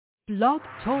Blog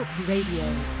Talk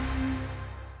Radio.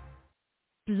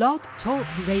 Blog Talk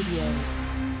Radio.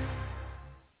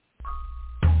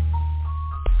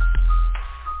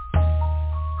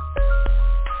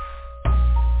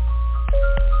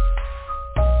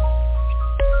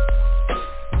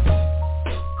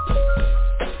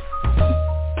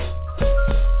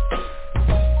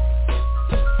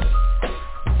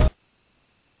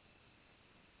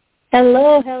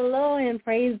 Hello, and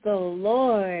praise the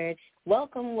Lord.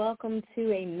 Welcome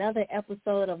to another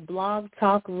episode of Blog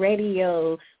Talk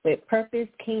Radio with Purpose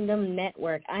Kingdom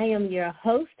Network. I am your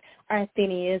host,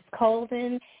 Arthenius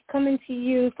Colvin, coming to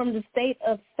you from the state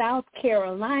of South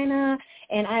Carolina,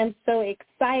 and I am so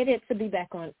excited to be back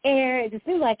on air. It just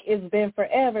seems like it's been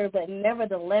forever, but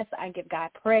nevertheless, I give God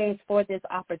praise for this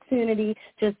opportunity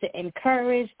just to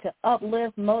encourage, to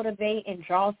uplift, motivate, and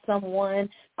draw someone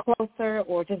closer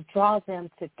or just draw them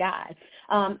to God.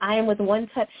 I am with One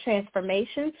Touch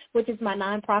Transformation, which is my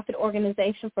nonprofit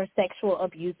organization for sexual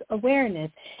abuse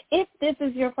awareness. If this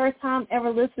is your first time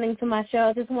ever listening to my show,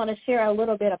 I just want to share a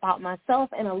little bit about myself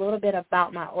and a little bit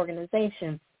about my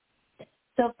organization.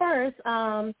 So first,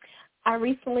 I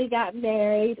recently got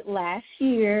married last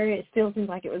year. It still seems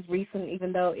like it was recent,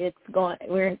 even though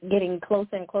we're getting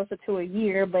closer and closer to a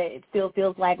year, but it still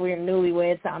feels like we're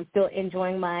newlyweds. So I'm still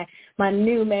enjoying my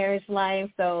new marriage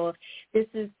life. So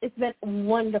it's been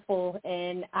wonderful,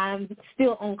 and I'm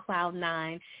still on cloud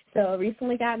nine. So I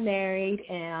recently got married,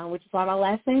 and which is why my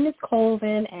last name is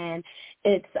Colvin, and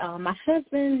it's my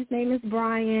husband. His name is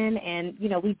Brian, and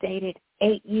we dated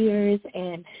 8 years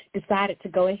and decided to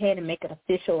go ahead and make it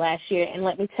official last year. And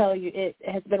let me tell you, it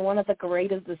has been one of the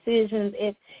greatest decisions.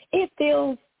 It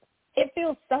feels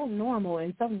so normal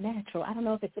and so natural. I don't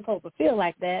know if it's supposed to feel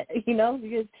like that,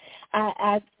 because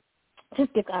I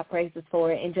just give God praises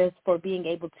for it and just for being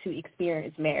able to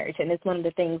experience marriage. And it's one of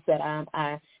the things that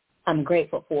I'm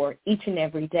grateful for each and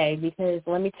every day, because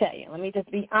let me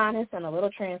just be honest and a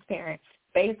little transparent.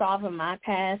 Based off of my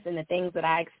past and the things that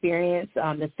I experienced,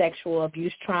 the sexual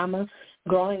abuse trauma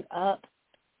growing up,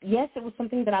 yes, it was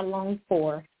something that I longed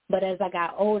for. But as I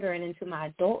got older and into my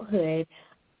adulthood,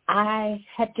 I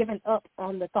had given up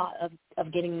on the thought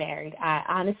of getting married. I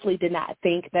honestly did not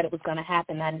think that it was going to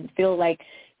happen. I didn't feel like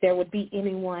there would be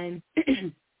anyone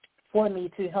for me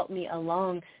to help me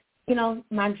along,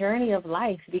 my journey of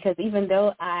life, because even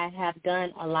though I have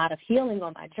done a lot of healing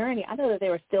on my journey, I know that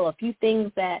there were still a few things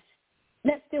that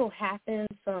still happen,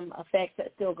 some effects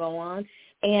that still go on,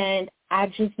 and I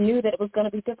just knew that it was going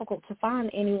to be difficult to find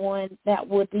anyone that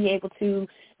would be able to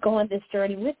go on this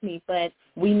journey with me. But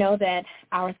we know that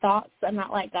our thoughts are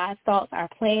not like God's thoughts. Our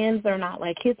plans are not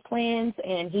like his plans,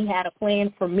 and he had a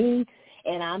plan for me,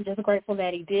 and I'm just grateful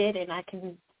that he did, and I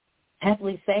can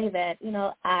happily say that,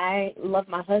 I love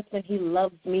my husband. He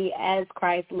loves me as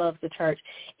Christ loves the church.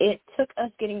 It took us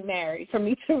getting married for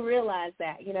me to realize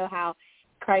that, how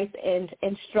Christ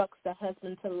instructs the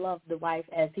husband to love the wife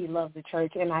as he loves the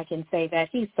church, and I can say that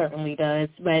he certainly does.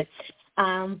 But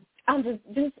I'm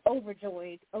just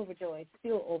overjoyed,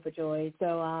 still overjoyed.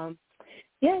 So,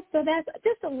 so that's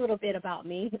just a little bit about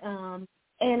me.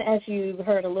 And as you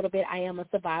heard a little bit, I am a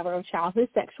survivor of childhood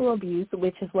sexual abuse,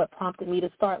 which is what prompted me to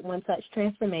start One Touch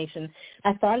Transformation.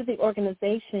 I started the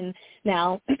organization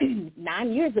now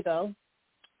 9 years ago.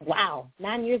 Wow,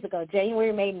 9 years ago.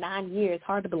 January made 9 years.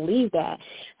 Hard to believe that.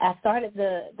 I started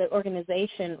the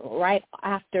organization right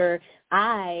after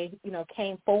I,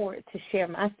 came forward to share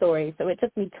my story. So it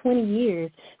took me 20 years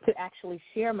to actually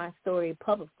share my story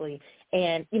publicly.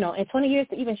 And, and 20 years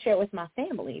to even share it with my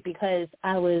family, because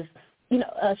I was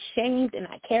ashamed, and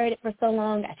I carried it for so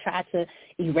long. I tried to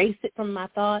erase it from my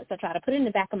thoughts. I tried to put it in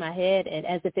the back of my head and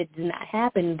as if it did not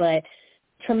happen, but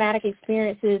traumatic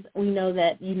experiences, we know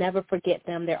that you never forget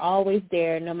them. They're always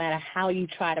there, no matter how you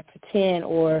try to pretend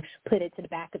or put it to the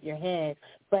back of your head.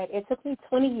 But it took me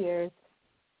 20 years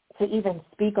to even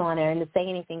speak on it and to say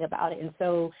anything about it. And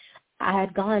so I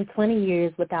had gone 20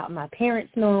 years without my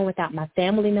parents knowing, without my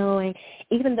family knowing.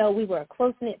 Even though we were a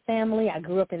close-knit family, I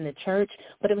grew up in the church,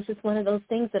 but it was just one of those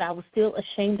things that I was still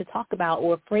ashamed to talk about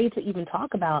or afraid to even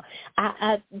talk about.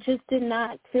 I just did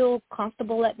not feel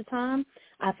comfortable at the time.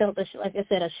 I felt, like I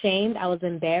said, ashamed. I was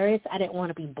embarrassed. I didn't want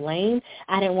to be blamed.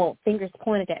 I didn't want fingers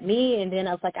pointed at me. And then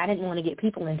I was like, I didn't want to get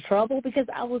people in trouble because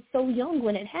I was so young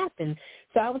when it happened.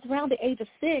 So I was around the age of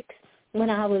 6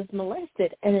 when I was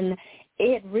molested, and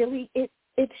it really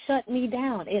shut me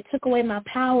down. It took away my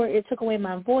power. It took away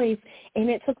my voice, and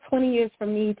it took 20 years for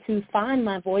me to find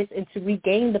my voice and to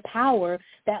regain the power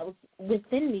that was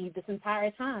within me this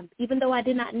entire time, even though I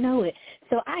did not know it.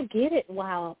 So I get it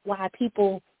why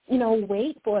people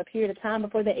wait for a period of time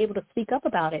before they're able to speak up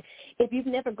about it. If you've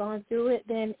never gone through it,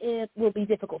 then it will be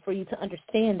difficult for you to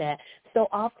understand that. So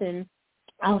often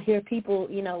I'll hear people,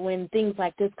 when things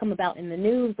like this come about in the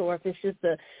news, or if it's just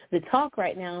the talk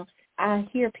right now, I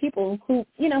hear people who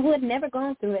had never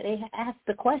gone through it. They ask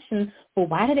the question, well,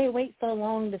 why do they wait so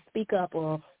long to speak up,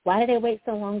 or why do they wait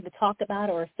so long to talk about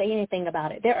it or say anything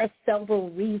about it? There are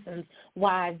several reasons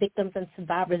why victims and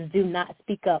survivors do not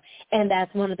speak up, and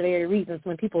that's one of the very reasons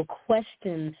when people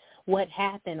question what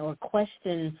happened or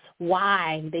question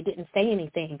why they didn't say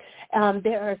anything.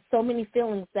 There are so many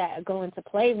feelings that go into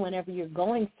play whenever you're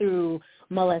going through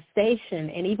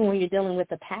molestation, and even when you're dealing with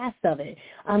the past of it.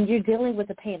 You're dealing with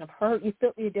the pain of hurt.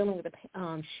 You're dealing with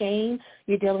the shame.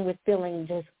 You're dealing with feeling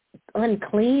just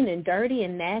unclean and dirty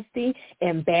and nasty,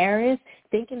 embarrassed,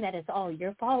 thinking that it's all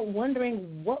your fault,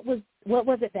 wondering what was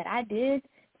it that I did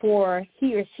for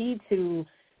he or she to,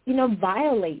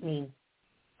 violate me.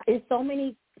 It's so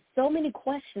many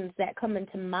questions that come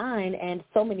into mind and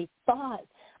so many thoughts.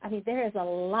 I mean, there is a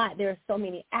lot. There are so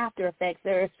many after effects.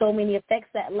 There are so many effects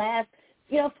that last,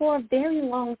 for a very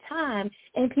long time,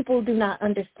 and people do not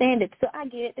understand it. So I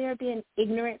get it. They're being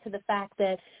ignorant to the fact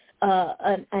that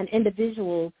an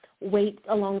individual waits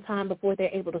a long time before they're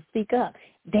able to speak up.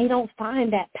 They don't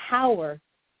find that power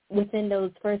within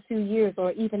those first few years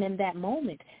or even in that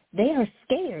moment. They are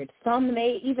scared. Some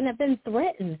may even have been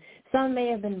threatened. Some may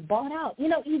have been bought out. You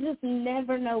just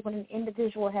never know what an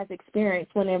individual has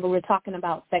experienced whenever we're talking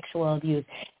about sexual abuse.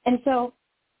 And so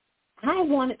I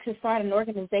wanted to start an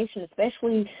organization,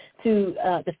 especially to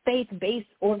the faith-based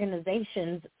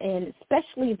organizations, and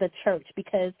especially the church,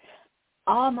 because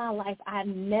all my life I've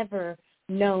never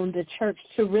known the church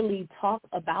to really talk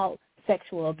about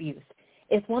sexual abuse.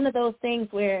 It's one of those things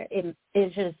where it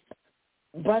is just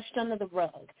brushed under the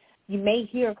rug. You may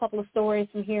hear a couple of stories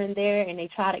from here and there, and they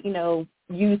try to,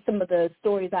 use some of the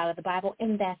stories out of the Bible,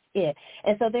 and that's it.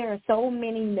 And so there are so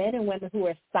many men and women who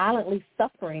are silently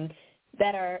suffering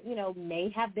that are, may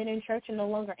have been in church and no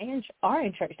longer are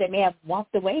in church. They may have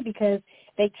walked away because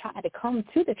they tried to come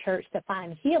to the church to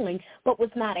find healing but was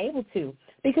not able to.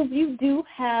 Because you do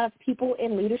have people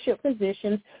in leadership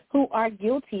positions who are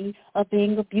guilty of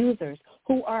being abusers,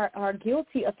 who are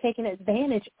guilty of taking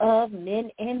advantage of men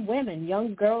and women,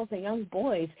 young girls and young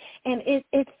boys. And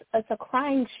it's a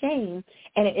crying shame,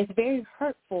 and it is very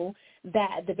hurtful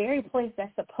that the very place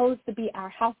that's supposed to be our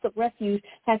house of refuge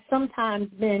has sometimes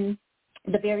been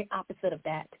the very opposite of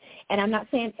that. And I'm not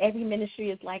saying every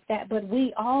ministry is like that, but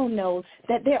we all know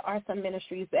that there are some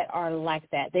ministries that are like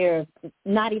that. They're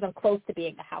not even close to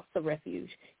being a house of refuge.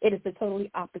 It is the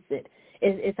totally opposite.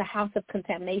 It's a house of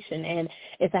contamination, and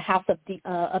it's a house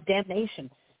of damnation.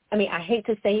 I mean, I hate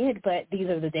to say it, but these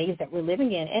are the days that we're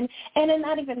living in. And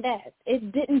not even that.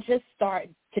 It didn't just start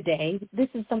today. This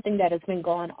is something that has been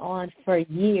going on for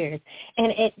years.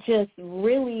 And it just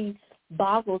really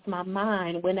boggles my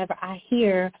mind whenever I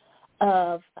hear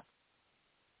of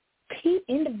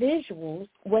individuals,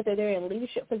 whether they're in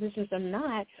leadership positions or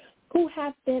not, who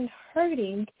have been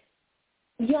hurting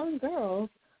young girls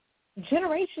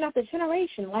generation after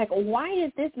generation. Like, why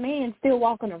is this man still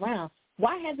walking around?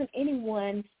 Why hasn't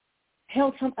anyone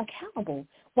held him accountable?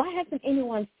 Why hasn't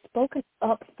anyone spoken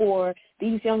up for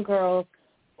these young girls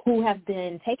who have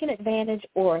been taken advantage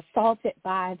or assaulted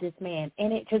by this man?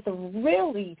 And it just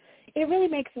really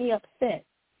makes me upset.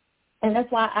 And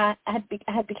that's why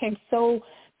I became so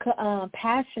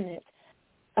passionate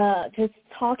just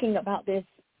talking about this,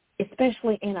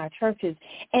 especially in our churches.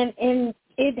 And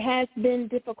it has been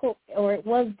difficult, or it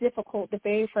was difficult the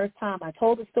very first time I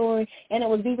told the story, and it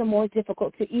was even more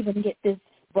difficult to even get this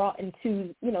brought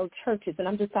into, churches. And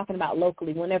I'm just talking about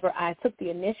locally. Whenever I took the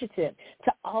initiative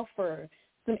to offer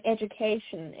some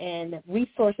education and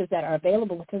resources that are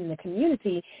available within the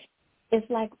community, it's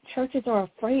like churches are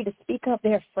afraid to speak up.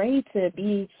 They're afraid to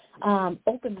be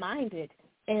open-minded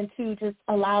and to just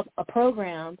allow a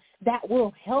program that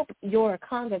will help your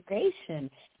congregation.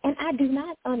 And I do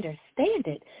not understand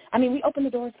it. I mean, we open the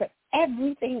doors for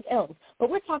everything else, but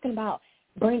we're talking about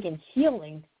bringing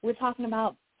healing. We're talking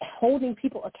about holding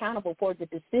people accountable for the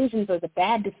decisions or the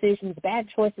bad decisions, bad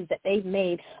choices that they've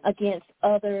made against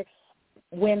other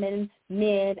women,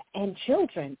 men, and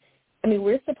children. I mean,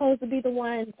 we're supposed to be the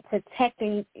ones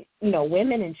protecting,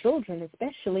 women and children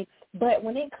especially. But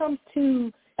when it comes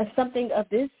to something of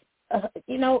this,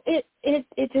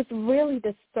 it just really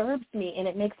disturbs me, and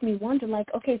it makes me wonder, like,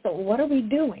 okay, so what are we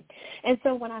doing? And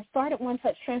so when I started One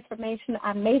Touch Transformation,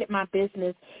 I made it my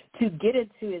business to get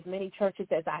into as many churches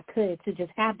as I could to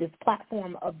just have this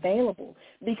platform available,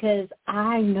 because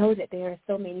I know that there are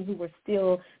so many who were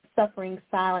still suffering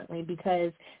silently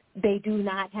because they do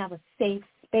not have a safe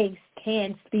space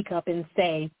can speak up and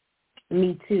say,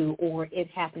 me too, or it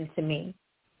happened to me.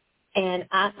 And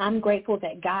I'm grateful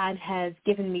that God has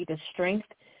given me the strength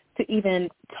to even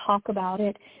talk about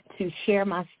it, to share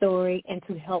my story, and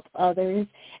to help others.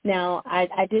 Now,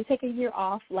 I did take a year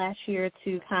off last year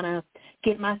to kind of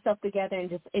get myself together and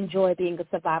just enjoy being a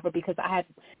survivor, because I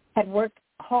had worked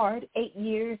hard 8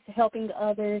 years helping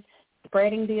others,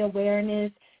 spreading the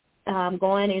awareness,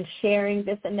 going and sharing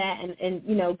this and that,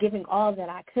 and giving all that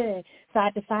I could. So I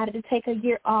decided to take a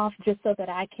year off just so that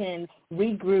I can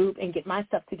regroup and get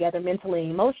myself together mentally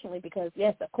and emotionally, because,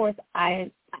 yes, of course, I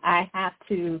have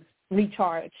to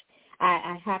recharge.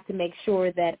 I have to make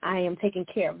sure that I am taking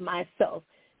care of myself,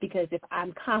 because if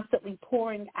I'm constantly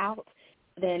pouring out,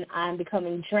 then I'm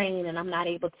becoming drained and I'm not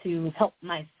able to help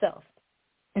myself.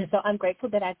 And so I'm grateful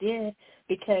that I did,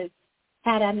 because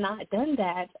had I not done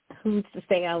that, who's to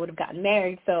say I would have gotten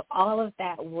married? So all of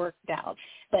that worked out.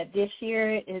 But this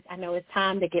year, I know it's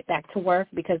time to get back to work,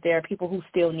 because there are people who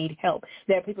still need help.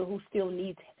 There are people who still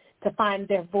need to find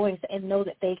their voice and know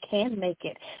that they can make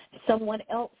it. Someone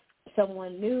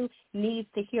new needs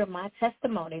to hear my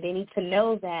testimony. They need to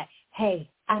know that, hey,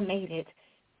 I made it.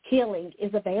 Healing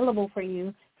is available for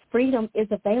you. Freedom is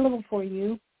available for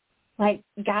you. Like,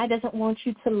 God doesn't want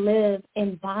you to live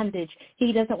in bondage.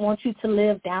 He doesn't want you to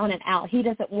live down and out. He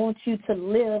doesn't want you to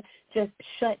live just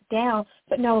shut down.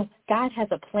 But no, God has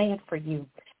a plan for you.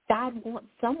 God wants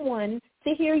someone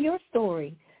to hear your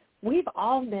story. We've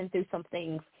all been through some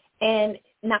things, and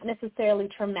not necessarily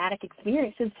traumatic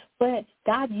experiences, but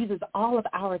God uses all of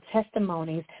our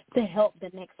testimonies to help the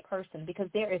next person, because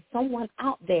there is someone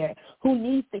out there who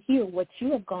needs to hear what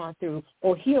you have gone through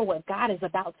or hear what God is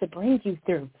about to bring you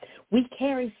through. We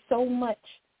carry so much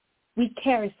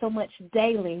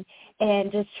daily,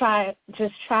 and just try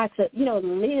to,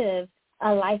 live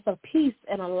a life of peace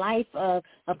and a life of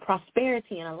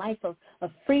prosperity and a life of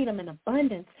freedom and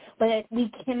abundance. But we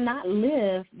cannot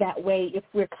live that way if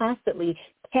we're constantly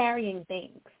carrying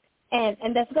things.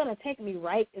 And that's going to take me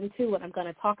right into what I'm going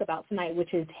to talk about tonight,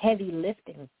 which is heavy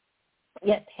lifting.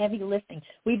 Yes, heavy lifting.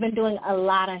 We've been doing a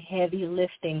lot of heavy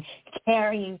lifting,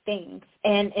 carrying things,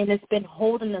 and it's been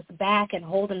holding us back and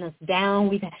holding us down.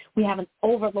 We have an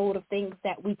overload of things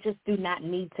that we just do not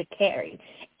need to carry.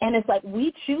 And it's like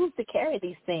we choose to carry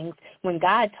these things when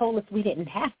God told us we didn't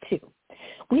have to.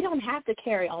 We don't have to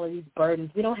carry all of these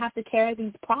burdens. We don't have to carry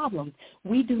these problems.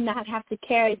 We do not have to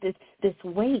carry this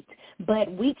weight,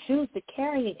 but we choose to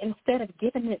carry it instead of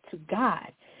giving it to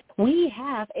God. We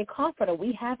have a comforter.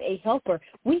 We have a helper.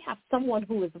 We have someone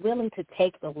who is willing to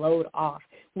take the load off.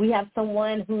 We have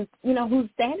someone who's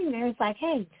standing there and it's like,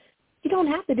 hey, you don't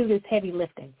have to do this heavy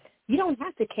lifting. You don't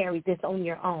have to carry this on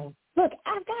your own. Look,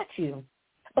 I've got you.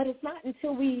 But it's not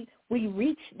until we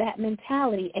reach that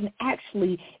mentality and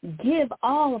actually give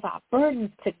all of our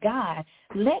burdens to God,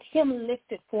 let him lift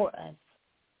it for us.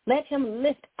 Let him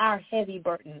lift our heavy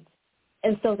burdens,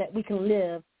 and so that we can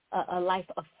live a life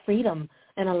of freedom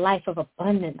and a life of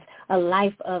abundance, a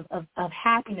life of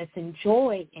happiness and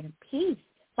joy and peace.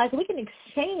 Like, we can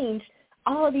exchange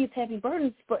all of these heavy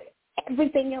burdens for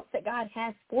everything else that God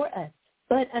has for us.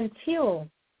 But until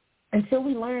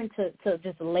we learn to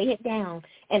just lay it down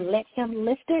and let him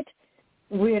lift it,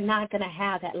 we're not going to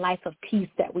have that life of peace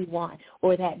that we want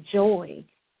or that joy.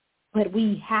 But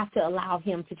we have to allow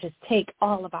him to just take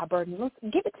all of our burdens. Let's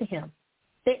give it to him.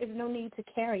 There is no need to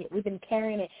carry it. We've been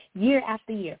carrying it year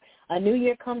after year. A new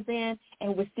year comes in,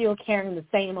 and we're still carrying the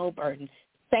same old burden,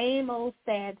 same old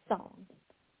sad song.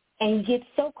 And you get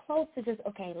so close to just,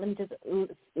 okay, let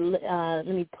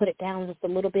me put it down just a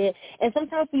little bit. And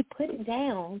sometimes we put it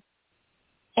down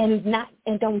and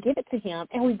don't give it to him,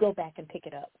 and we go back and pick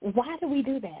it up. Why do we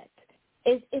do that?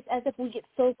 It's as if we get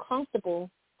so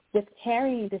comfortable with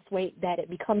carrying this weight that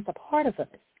it becomes a part of us.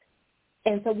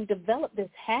 And so we develop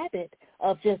this habit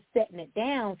of just setting it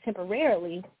down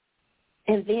temporarily,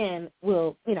 and then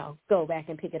we'll, go back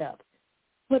and pick it up.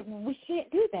 But we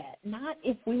can't do that, not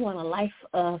if we want a life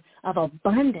of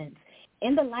abundance.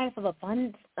 In the life of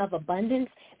abundance,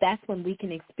 that's when we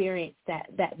can experience that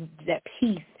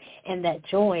peace and that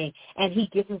joy, and he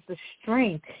gives us the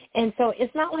strength. And so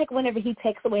it's not like whenever he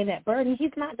takes away that burden,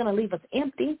 he's not going to leave us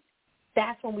empty.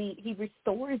 That's when he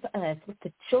restores us with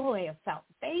the joy of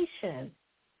salvation.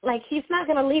 Like, he's not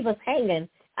going to leave us hanging.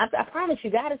 I promise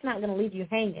you, God is not going to leave you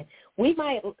hanging. We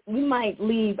might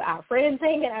leave our friends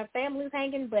hanging, our families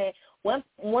hanging, but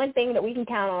one thing that we can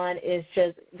count on is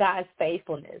just God's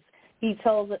faithfulness. He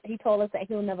told us that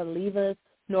he'll never leave us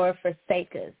nor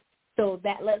forsake us. So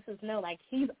that lets us know, like,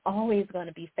 he's always going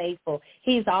to be faithful.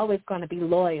 He's always going to be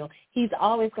loyal. He's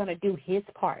always going to do his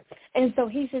part. And so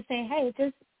he's just saying, hey,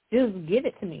 just give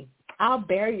it to me. I'll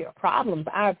bear your problems.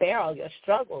 I'll bear all your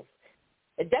struggles.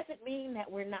 It doesn't mean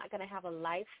that we're not going to have a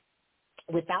life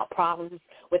without problems,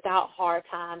 without hard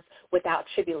times, without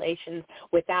tribulations,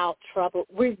 without trouble.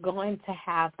 We're going to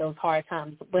have those hard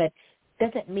times, but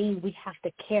doesn't mean we have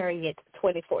to carry it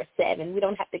 24/7. We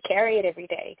don't have to carry it every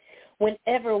day.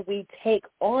 Whenever we take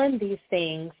on these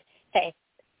things, hey,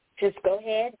 just go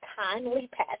ahead, kindly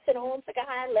pass it on to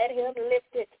God. Let him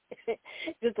lift it.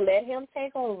 Just let him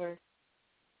take over.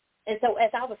 And so as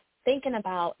I was thinking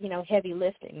about, heavy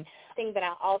lifting, thing that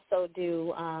I also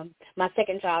do, my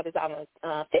second job is I'm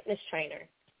a fitness trainer.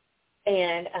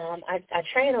 And I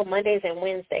train on Mondays and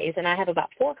Wednesdays, and I have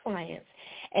about 4 clients.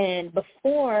 And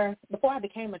before I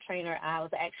became a trainer, I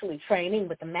was actually training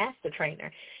with the master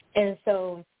trainer. And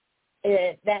so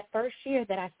that first year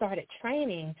that I started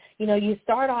training, you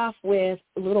start off with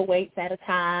little weights at a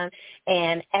time,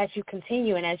 and as you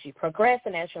continue and as you progress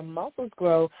and as your muscles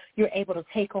grow, you're able to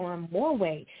take on more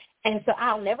weight. And so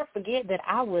I'll never forget that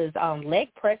I was leg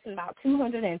pressing about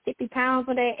 250 pounds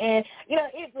a day, and,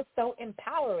 it was so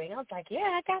empowering. I was like,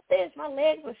 yeah, I got this. My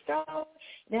legs were strong.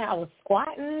 Then I was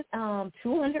squatting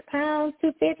 200 pounds,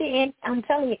 250, and I'm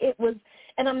telling you, it was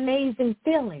an amazing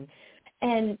feeling.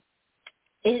 And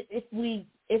if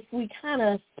we kind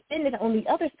of spin it on the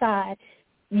other side,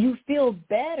 you feel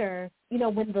better,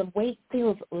 when the weight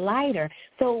feels lighter.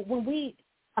 So when we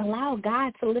allow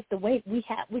God to lift the weight, we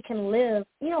can live,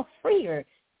 freer.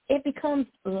 It becomes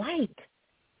light.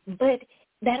 But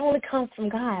that only comes from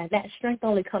God. That strength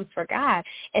only comes from God.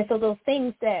 And so those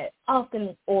things that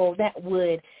often or that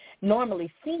would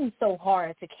normally seem so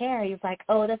hard to carry, it's like,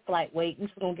 oh, that's lightweight.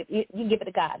 You give it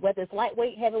to God. Whether it's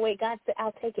lightweight, heavyweight, God said,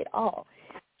 I'll take it all.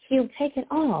 He'll take it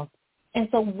all. And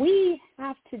so we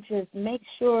have to just make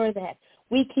sure that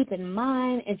we keep in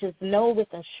mind and just know with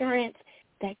assurance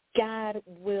that God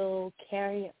will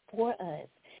carry it for us.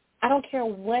 I don't care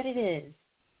what it is.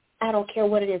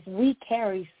 We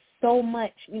carry so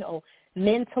much,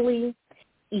 mentally,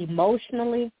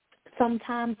 emotionally,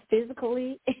 sometimes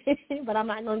physically, but I'm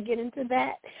not going to get into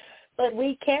that. But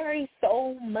we carry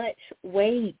so much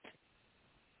weight.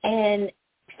 And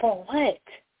for what?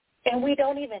 And we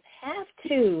don't even have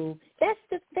to. That's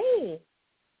the thing.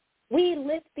 We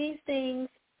lift these things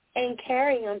and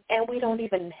carry them, and we don't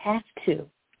even have to.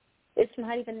 It's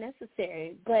not even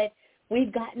necessary. But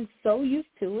we've gotten so used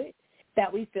to it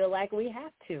that we feel like we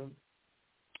have to.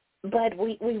 But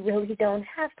we really don't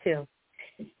have to.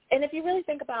 And if you really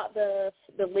think about the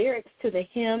lyrics to the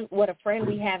hymn, What a Friend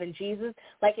We Have in Jesus,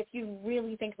 like if you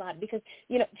really think about it, because,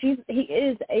 Jesus, he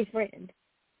is a friend.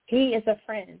 He is a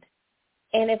friend.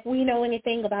 And if we know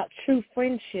anything about true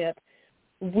friendship,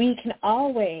 we can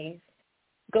always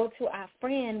go to our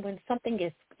friend when something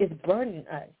is burdening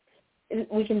us.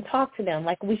 We can talk to them.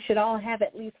 Like we should all have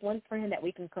at least one friend that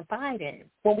we can confide in.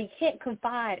 When we can't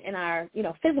confide in our,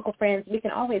 physical friends, we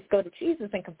can always go to Jesus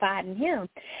and confide in him.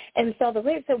 And so the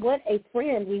lyrics said, what a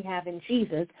friend we have in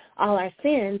Jesus, all our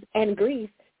sins and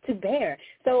griefs to bear.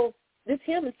 So this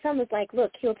hymn is telling us, like,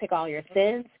 look, he'll take all your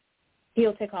sins.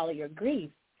 He'll take all of your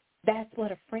griefs. That's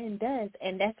what a friend does,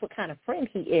 and that's what kind of friend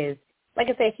he is. Like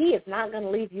I said, he is not going to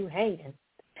leave you hanging.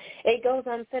 It goes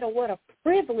on to say, what a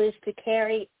privilege to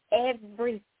carry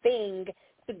everything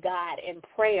to God in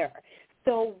prayer.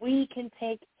 So we can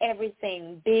take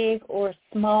everything, big or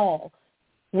small,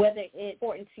 whether it's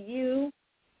important to you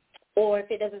or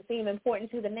if it doesn't seem important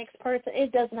to the next person,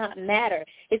 it does not matter.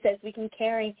 It says we can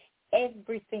carry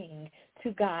everything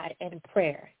to God in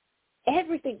prayer.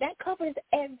 Everything. That covers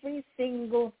every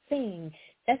single thing.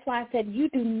 That's why I said you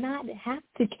do not have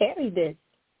to carry this.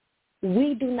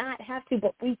 We do not have to,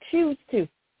 but we choose to.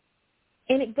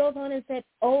 And it goes on and said,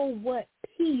 oh, what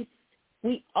peace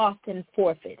we often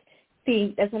forfeit.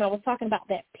 See, that's when I was talking about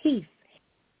that peace.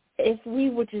 If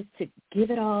we were just to give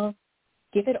it all,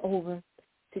 give it over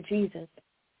to Jesus,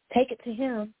 take it to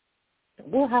him,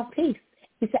 we'll have peace.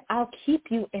 He said, I'll keep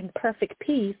you in perfect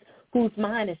peace whose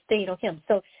mind is stayed on him.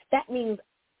 So that means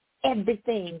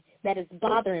everything that is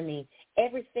bothering me,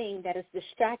 everything that is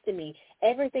distracting me,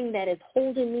 everything that is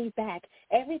holding me back,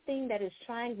 everything that is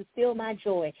trying to steal my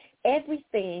joy,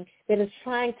 everything that is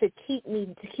trying to keep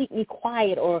me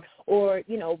quiet or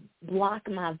block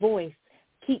my voice,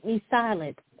 keep me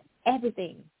silent,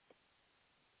 everything.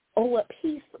 Oh, what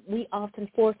peace we often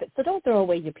forfeit. So don't throw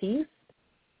away your peace.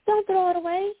 Don't throw it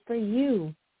away for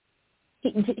you.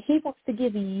 He wants to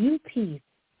give you peace.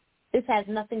 This has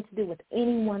nothing to do with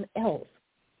anyone else.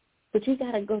 But you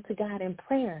got to go to God in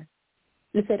prayer.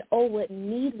 It said, oh, what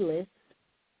needless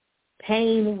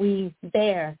pain we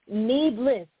bear.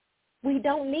 Needless. We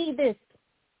don't need this.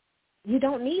 You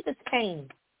don't need this pain.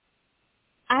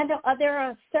 I know there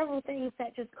are several things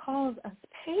that just cause us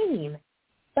pain,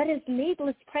 but it's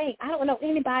needless pain. I don't know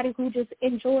anybody who just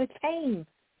enjoys pain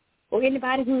or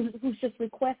anybody who's just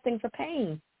requesting for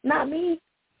pain. Not me.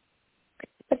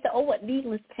 But oh, what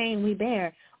needless pain we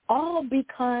bear, all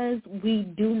because we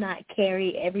do not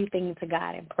carry everything to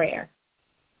God in prayer.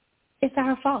 It's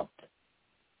our fault.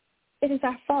 It is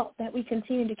our fault that we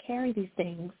continue to carry these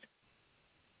things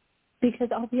because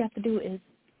all we have to do is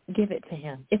give it to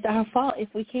him. It's our fault if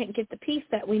we can't get the peace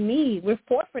that we need. We're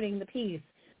forfeiting the peace.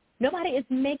 Nobody is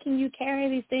making you carry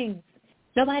these things.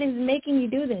 Nobody is making you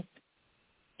do this.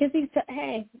 Because he said,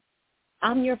 hey,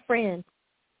 I'm your friend.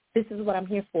 This is what I'm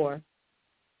here for.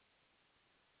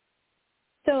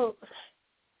 So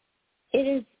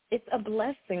it's a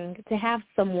blessing to have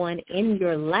someone in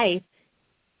your life.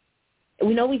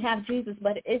 We know we have Jesus,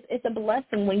 but it's a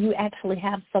blessing when you actually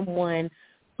have someone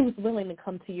who's willing to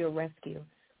come to your rescue,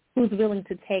 who's willing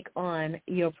to take on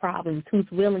your problems, who's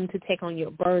willing to take on your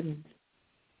burdens.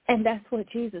 And that's what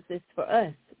Jesus is for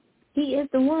us. He is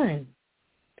the one.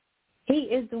 He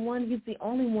is the one. He's the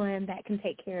only one that can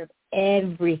take care of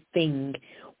everything.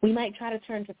 We might try to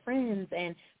turn to friends,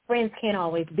 and friends can't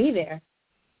always be there.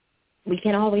 We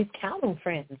can always count on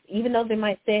friends, even though they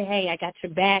might say, hey, I got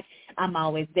your back. I'm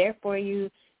always there for you.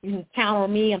 You can count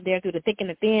on me. I'm there through the thick and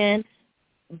the thin.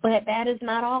 But that is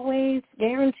not always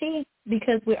guaranteed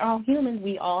because we're all humans.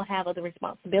 We all have other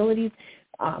responsibilities.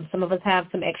 Some of us have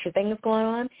some extra things going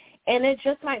on. And it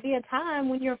just might be a time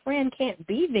when your friend can't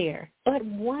be there. But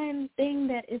one thing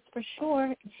that is for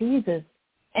sure, Jesus.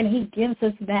 And he gives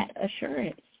us that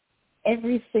assurance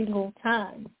every single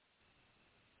time.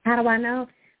 How do I know?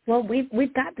 Well,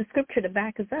 we've got the scripture to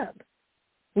back us up.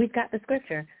 We've got the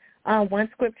scripture. One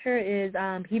scripture is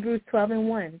Hebrews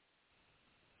 12:1.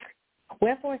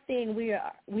 Wherefore, seeing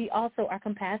we also are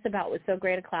compassed about with so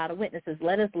great a cloud of witnesses,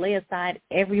 let us lay aside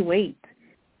every weight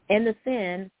and the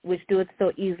sin which doeth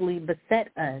so easily beset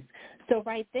us. So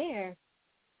right there,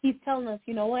 he's telling us,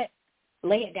 you know what?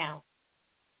 Lay it down.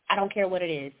 I don't care what it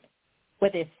is.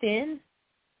 Whether it's sin,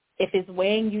 if it's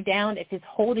weighing you down, if it's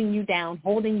holding you down,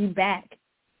 holding you back,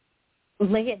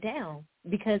 lay it down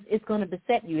because it's going to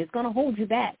beset you. It's going to hold you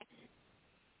back.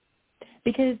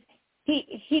 Because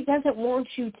he doesn't want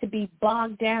you to be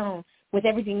bogged down with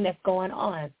everything that's going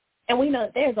on. And we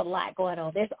know there's a lot going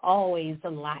on. There's always a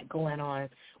lot going on,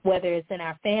 whether it's in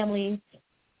our family,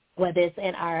 whether it's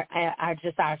in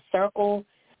our circle,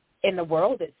 in the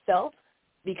world itself,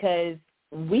 because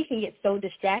we can get so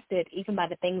distracted even by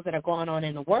the things that are going on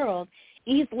in the world,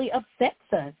 easily upsets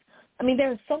us. I mean,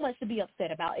 there's so much to be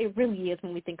upset about. It really is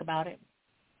when we think about it.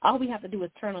 All we have to do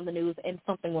is turn on the news and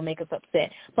something will make us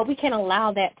upset. But we can't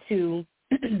allow that to,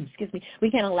 we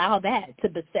can't allow that to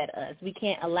beset us. We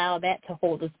can't allow that to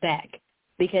hold us back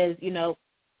because, you know,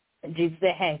 Jesus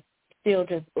said, hey, still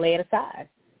just lay it aside.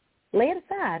 Lay it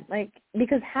aside. Like,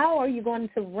 because how are you going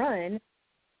to run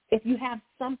if you have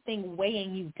something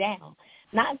weighing you down?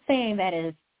 Not saying that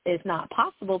it's not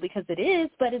possible because it is,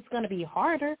 but it's going to be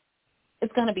harder.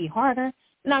 It's going to be harder.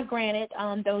 Now, granted,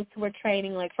 those who are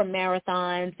training like for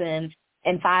marathons and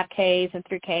 5Ks and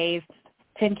 3Ks,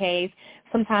 10Ks,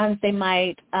 sometimes they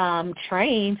might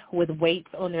train with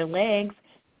weights on their legs,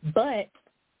 but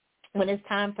when it's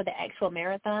time for the actual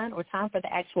marathon or time for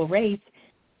the actual race,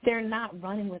 they're not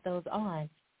running with those on.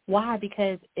 Why?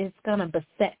 Because it's going to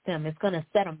beset them. It's going to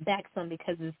set them back some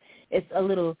because it's a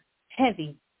little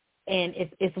heavy. And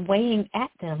it's weighing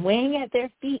at them, weighing at their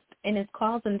feet, and it's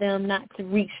causing them not to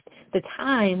reach the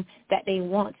time that they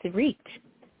want to reach.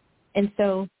 And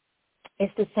so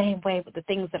it's the same way with the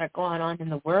things that are going on in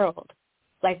the world.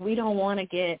 Like, we don't want to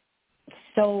get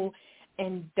so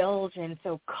indulged and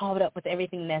so caught up with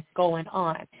everything that's going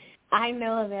on. I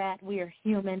know that we are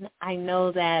human. I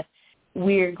know that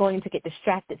we're going to get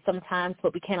distracted sometimes,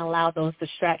 but we can't allow those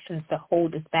distractions to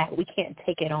hold us back. We can't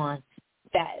take it on.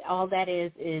 That all that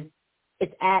is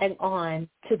it's adding on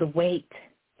to the weight,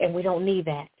 and we don't need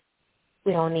that.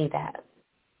 We don't need that.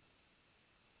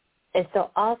 And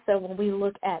so also when we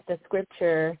look at the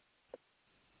scripture,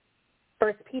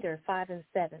 1 Peter 5:7,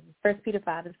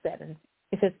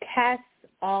 it says, cast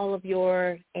all of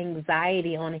your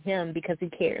anxiety on him because he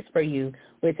cares for you.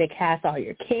 Or it says, cast all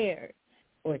your cares,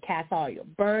 or cast all your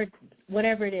burdens,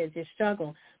 whatever it is, your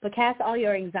struggle. But cast all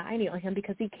your anxiety on him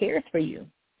because he cares for you.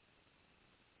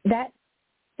 That's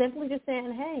simply just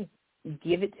saying, hey,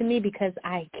 give it to me because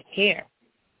I care.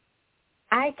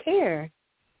 I care.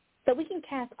 So we can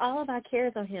cast all of our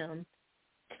cares on him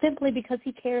simply because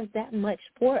he cares that much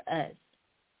for us.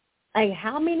 Like,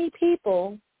 how many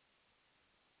people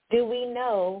do we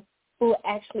know who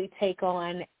actually take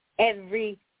on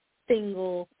every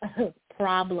single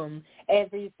problem,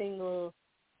 every single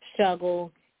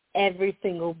struggle, every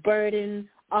single burden,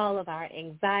 all of our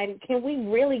anxiety? Can we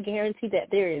really guarantee that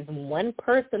there is one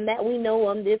person that we know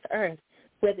on this earth,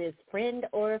 whether it's friend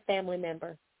or a family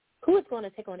member, who is going to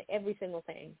take on every single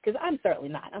thing? Because I'm certainly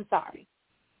not. I'm sorry.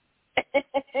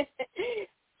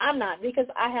 I'm not, because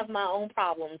I have my own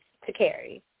problems to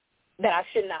carry that I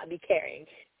should not be carrying.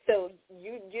 So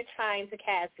you're trying to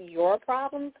cast your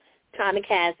problems, trying to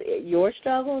cast your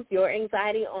struggles, your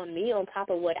anxiety on me on top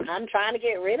of what I'm trying to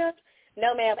get rid of?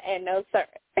 No, ma'am, and no, sir.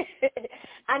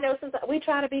 I know we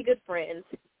try to be good friends.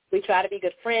 We try to be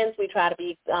good friends. We try to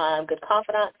be good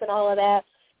confidants and all of that,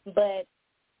 but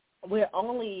we're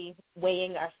only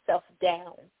weighing ourselves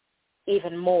down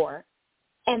even more,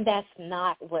 and that's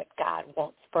not what God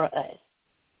wants for us.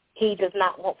 He does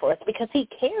not want for us because he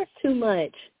cares too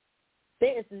much.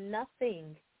 There is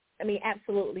nothing,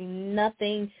 absolutely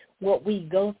nothing, what we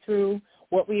go through,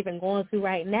 what we've been going through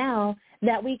right now,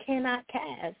 that we cannot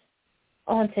cast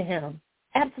onto him.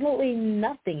 Absolutely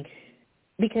nothing,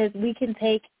 because we can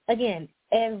take, again,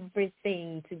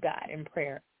 everything to God in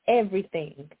prayer,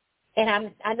 everything.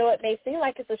 And I know it may seem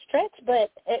like it's a stretch,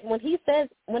 but when it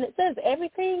says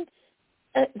everything,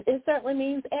 it certainly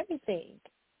means everything.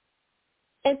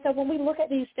 And so when we look at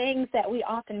these things that we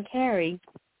often carry,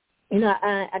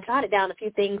 I jotted down a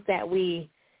few things that we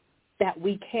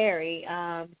carry.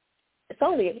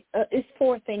 It's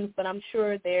 4 things, but I'm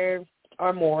sure there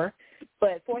are more.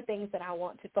 But 4 things that I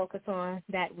want to focus on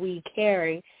that we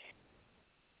carry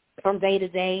from day to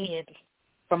day and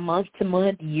from month to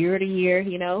month, year to year.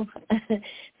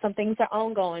 Some things are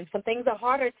ongoing. Some things are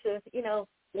harder to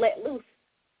let loose,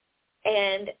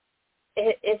 and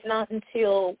it's not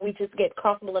until we just get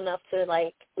comfortable enough to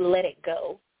let it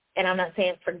go. And I'm not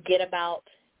saying forget about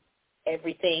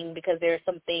everything, because there are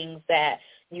some things that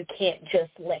you can't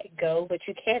just let go, but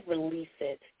you can't release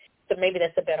it. So maybe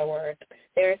that's a better word.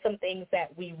 There are some things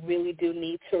that we really do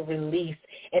need to release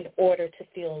in order to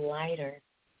feel lighter,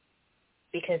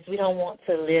 because we don't want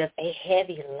to live a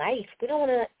heavy life. We don't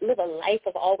want to live a life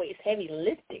of always heavy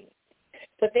lifting.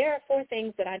 But there are 4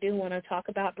 things that I do want to talk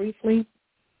about briefly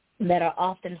that are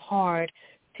often hard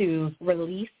to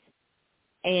release.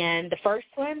 And the first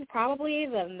one, probably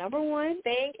the number one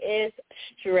thing, is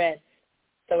stress.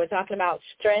 So we're talking about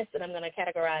stress, and I'm going to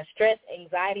categorize stress,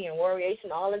 anxiety, and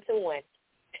worryation all into one,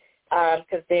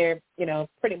 because they're,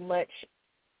 pretty much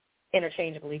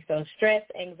interchangeably. So stress,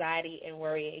 anxiety, and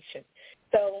worryation.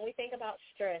 So when we think about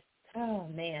stress, oh,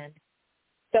 man,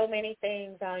 so many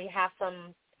things. You have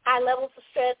some high levels of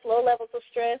stress, low levels of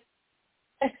stress.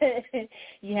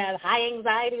 You have high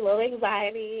anxiety, low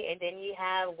anxiety, and then you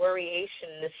have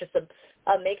worryation. It's just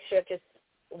a mixture of just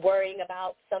worrying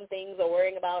about some things or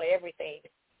worrying about everything.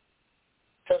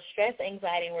 So stress,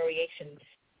 anxiety, and worryation.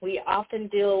 We often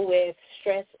deal with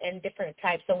stress in different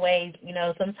types of ways.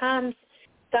 Sometimes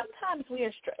we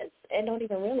are stressed and don't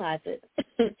even realize it.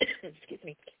 Excuse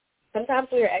me. Sometimes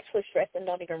we are actually stressed and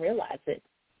don't even realize it.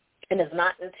 And it's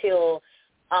not until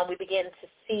we begin to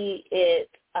see it,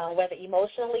 whether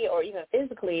emotionally or even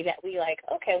physically, that we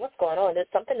okay, what's going on?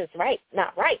 Something is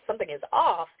not right. Something is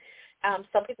off.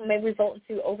 Some people may result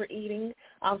into overeating.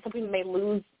 Some people may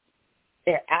lose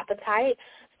their appetite.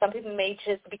 Some people may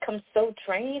just become so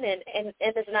drained and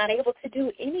is not able to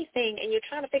do anything, and you're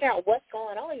trying to figure out what's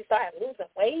going on. You start losing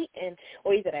weight,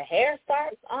 or either the hair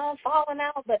starts falling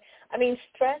out. But,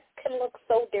 stress can look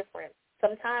so different.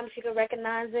 Sometimes you can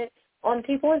recognize it on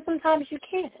people, and sometimes you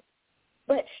can't.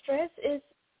 But stress is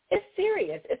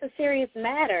serious. It's a serious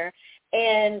matter,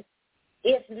 and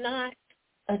if not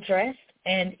addressed,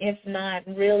 and if not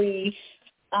really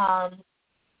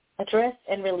addressed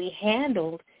and really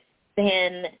handled,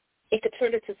 then it could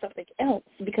turn into something else,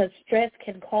 because stress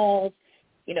can cause,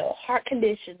 heart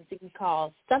conditions. It can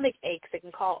cause stomach aches. It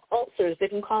can cause ulcers. It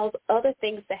can cause other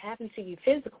things that happen to you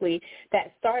physically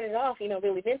that started off,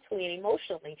 really mentally and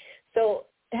emotionally. So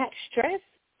that stress,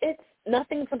 it's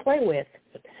nothing to play with.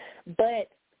 But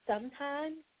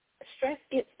sometimes stress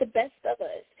gets the best of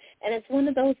us, and it's one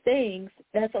of those things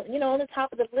that's, on the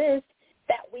top of the list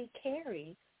that we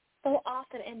carry so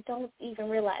often and don't even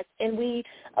realize. And we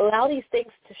allow these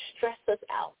things to stress us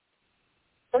out.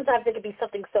 Sometimes it could be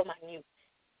something so minute.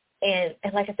 And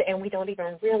like I said, and we don't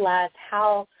even realize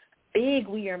how big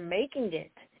we are making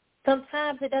it.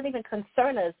 Sometimes it doesn't even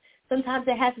concern us. Sometimes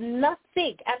it has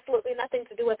nothing, absolutely nothing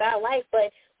to do with our life,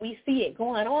 but we see it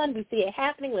going on. We see it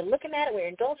happening. We're looking at it. We're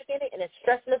indulging in it, and it's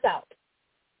stressing us out.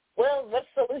 Well, what's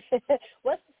the solution?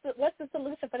 What's the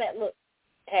solution for that? Look,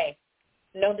 hey,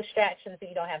 no distractions, and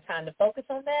you don't have time to focus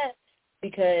on that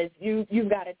because you've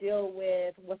got to deal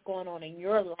with what's going on in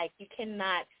your life. You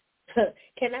cannot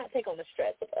take on the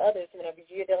stress of others whenever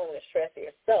you're dealing with stress of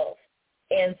yourself.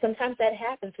 And sometimes that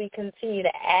happens. We continue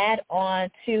to add on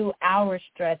to our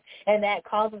stress, and that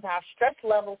causes our stress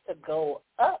levels to go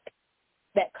up.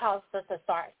 That causes us to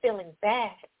start feeling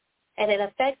bad. And it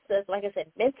affects us, like I said,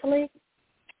 mentally,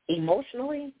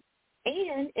 emotionally,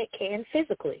 and it can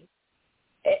physically.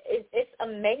 It's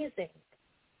amazing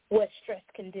what stress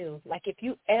can do. Like if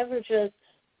you ever just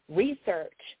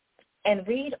research and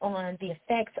read on the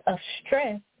effects of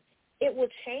stress, it will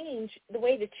change the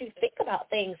way that you think about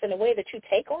things and the way that you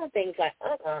take on things. Like,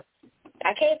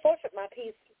 I can't forfeit my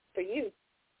peace for you.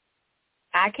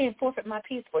 I can't forfeit my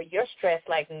peace for your stress.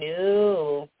 Like,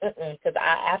 no, because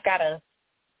I gotta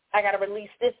release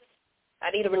this. I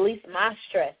need to release my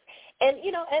stress. And,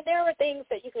 and there are things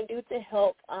that you can do to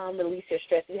help release your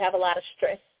stress. You have a lot of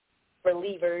stress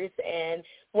relievers, and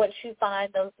once you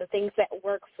find the things that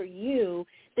work for you,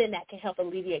 then that can help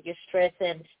alleviate your stress,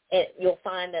 and you'll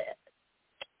find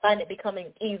it becoming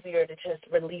easier to just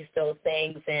release those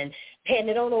things and hand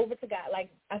it on over to God. Like,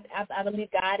 I believe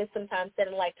God is sometimes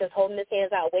sitting, like, just holding his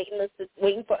hands out,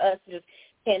 waiting for us to just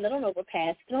hand it on over,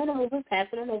 pass it on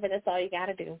over. That's all you got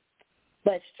to do.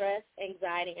 But stress,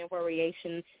 anxiety, and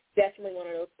worryation, definitely one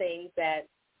of those things that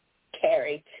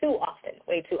carry too often,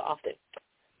 way too often.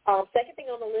 Second thing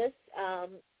on the list,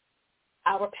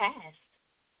 our past.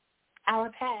 Our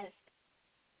past.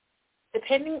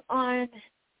 Depending on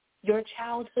your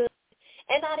childhood,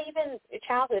 and not even your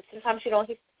childhood, sometimes you don't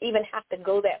even have to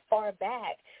go that far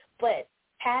back, but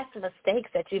past mistakes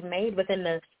that you've made within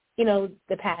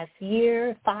the past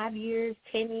year, 5 years,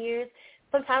 10 years,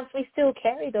 sometimes we still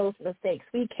carry those mistakes.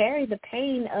 We carry the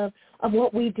pain of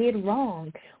what we did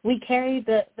wrong. We carry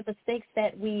the mistakes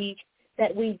that we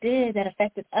did that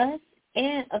affected us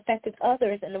and affected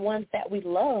others and the ones that we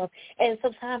love. And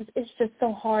sometimes it's just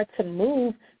so hard to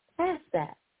move past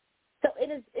that. So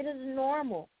it is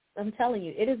normal. I'm telling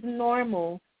you, it is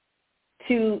normal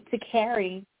to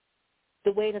carry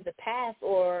the weight of the past,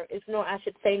 or I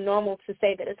should say normal to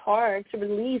say that it's hard to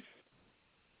release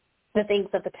the things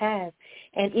of the past.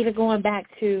 And even going back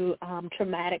to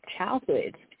traumatic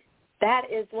childhoods, that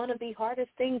is one of the hardest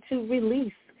things to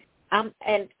release.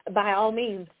 And by all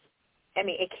means, I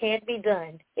mean, it can be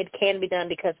done. It can be done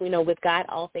because we know with God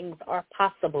all things are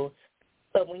possible.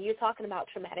 But when you're talking about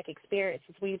traumatic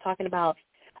experiences, when you're talking about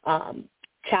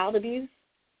child abuse,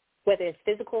 whether it's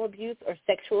physical abuse or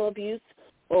sexual abuse,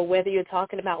 or whether you're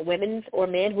talking about women or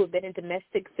men who have been in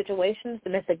domestic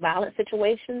violence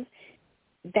situations,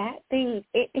 that thing,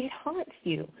 it haunts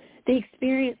you. The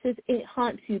experiences, it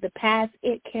haunts you. The past,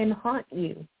 it can haunt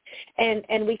you.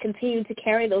 And we continue to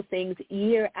carry those things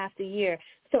year after year.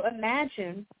 So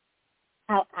imagine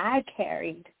how I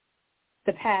carried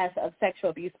the past of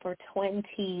sexual abuse for 20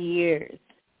 years.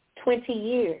 20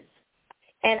 years.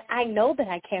 And I know that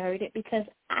I carried it because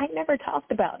I never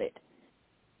talked about it.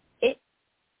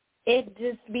 It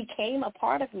just became a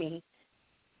part of me.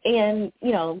 And,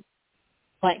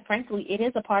 like, frankly, it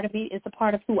is a part of me. It's a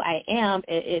part of who I am.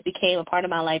 It became a part of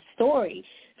my life story.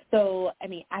 So, I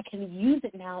mean, I can use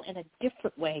it now in a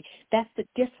different way. That's the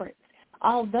difference.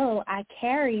 Although I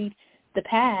carried the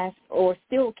past or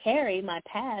still carry my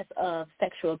past of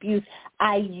sexual abuse,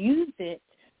 I use it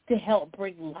to help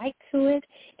bring light to it,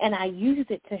 and I use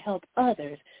it to help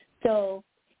others. So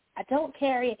I don't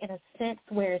carry it in a sense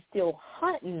where it's still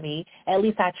haunting me. At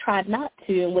least I try not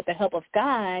to, and with the help of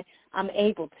God, I'm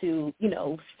able to,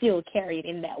 still carry it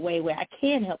in that way where I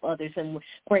can help others and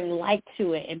bring light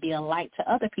to it and be a light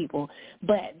to other people.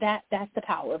 But that's the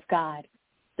power of God,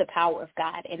 the power of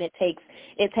God, and it takes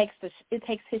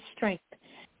His strength.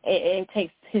 It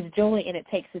takes His joy, and it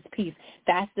takes His peace.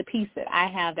 That's the peace that I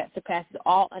have that surpasses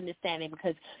all understanding,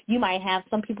 because you might have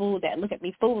some people that look at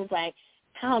me fools like,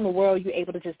 how in the world are you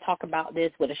able to just talk about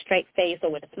this with a straight face or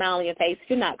with a smile on your face?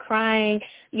 You're not crying.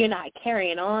 You're not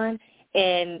carrying on.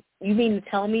 And you mean to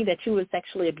tell me that you were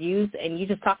sexually abused and you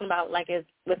just talking about like it's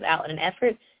without an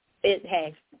effort? It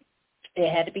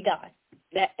had to be God.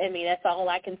 That's all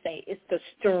I can say. It's the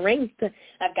strength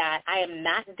of God. I am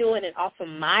not doing it off of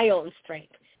my own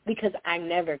strength because I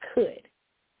never could.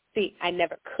 See, I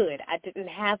never could. I didn't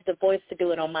have the voice to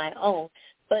do it on my own.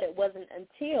 But it wasn't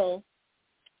until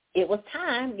it was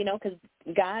time, because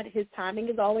God, His timing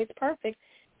is always perfect,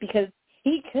 because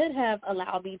He could have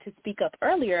allowed me to speak up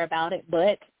earlier about it,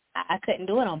 but I couldn't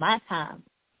do it on my time.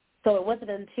 So it wasn't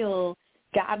until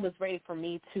God was ready for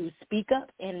me to speak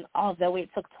up, and although it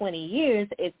took 20 years,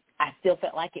 I still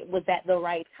felt like it was at the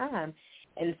right time.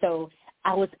 And so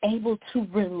I was able to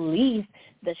release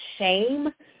the shame,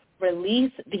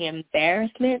 release the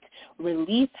embarrassment,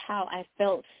 release how I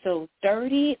felt so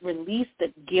dirty, release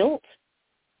the guilt.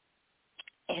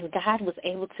 And God was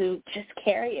able to just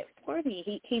carry it for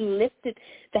me. He lifted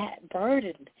that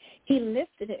burden. He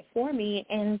lifted it for me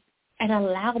and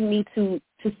allowed me to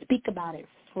speak about it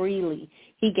freely.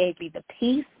 He gave me the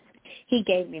peace. He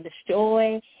gave me the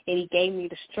joy, and he gave me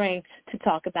the strength to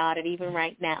talk about it even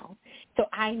right now. So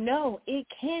I know it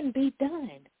can be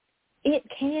done. It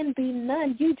can be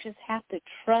done. You just have to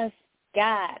trust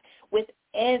God with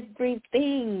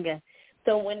everything.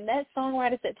 So when that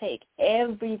songwriter said take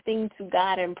everything to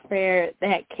God in prayer,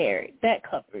 that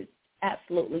covers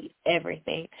absolutely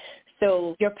everything.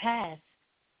 So your past,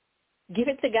 give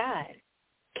it to God.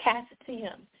 Cast it to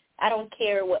him. I don't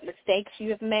care what mistakes you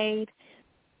have made,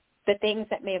 the things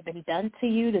that may have been done to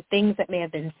you, the things that may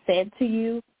have been said to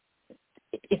you.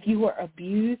 If you were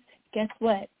abused, guess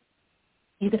what?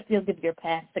 You can still give your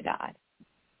past to God,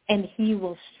 and he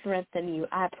will strengthen you.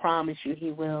 I promise you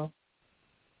he will.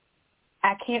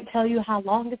 I can't tell you how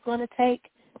long it's going to take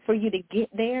for you to get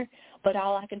there, but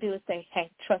all I can do is say,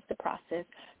 hey, trust the process.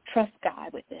 Trust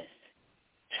God with this.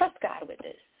 Trust God with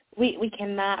this. We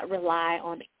cannot rely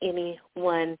on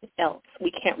anyone else.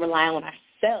 We can't rely on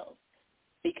ourselves,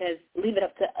 because leave it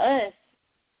up to us,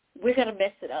 we're going to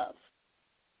mess it up.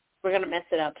 We're going to mess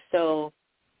it up. So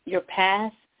your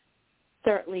past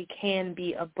certainly can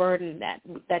be a burden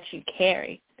that you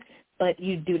carry, but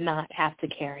you do not have to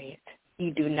carry it.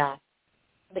 You do not.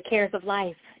 The cares of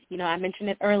life, I mentioned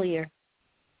it earlier.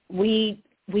 We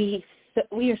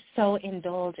are so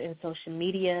indulged in social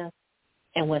media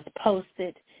and what's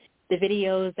posted, the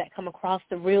videos that come across,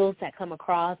 the reels that come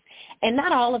across, and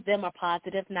not all of them are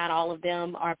positive. Not all of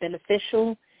them are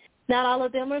beneficial. Not all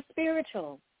of them are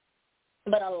spiritual.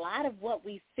 But a lot of what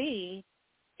we see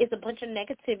is a bunch of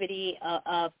negativity,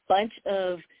 a bunch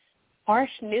of harsh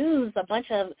news, a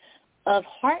bunch of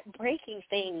heartbreaking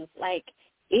things. Like,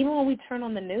 even when we turn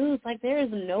on the news, like, there is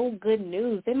no good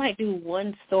news. They might do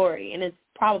one story, and it's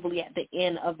probably at the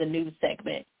end of the news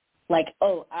segment. Like,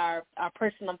 oh, our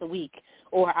person of the week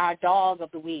or our dog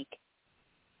of the week.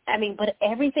 I mean, but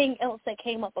everything else that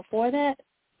came up before that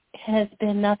has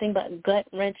been nothing but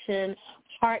gut-wrenching,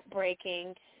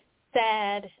 heartbreaking,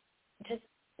 sad, just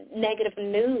negative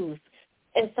news.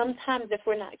 And sometimes if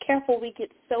we're not careful, we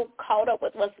get so caught up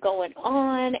with what's going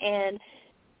on, and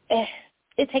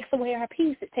it takes away our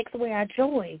peace. It takes away our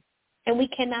joy. And we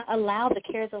cannot allow the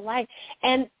cares of life.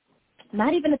 And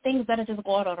not even the things that are just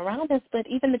going on around us, but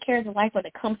even the cares of life when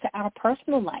it comes to our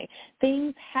personal life.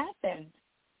 Things happen.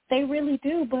 They really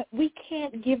do, but we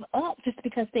can't give up just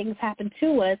because things happen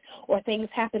to us or things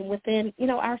happen within,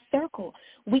 our circle.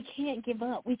 We can't give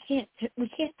up. We can't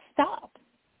stop.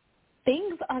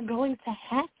 Things are going to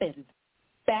happen.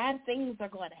 Bad things are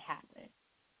going to happen.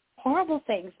 Horrible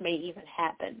things may even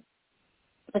happen.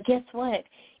 But guess what?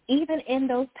 Even in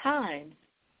those times,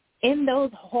 in the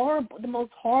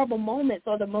most horrible moments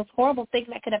or the most horrible thing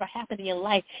that could ever happen in your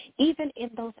life, even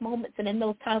in those moments and in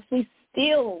those times, we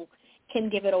still can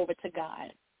give it over to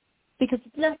God, because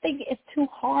nothing is too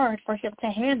hard for him to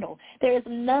handle. There is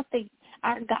nothing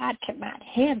our God cannot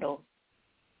handle.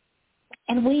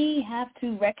 And we have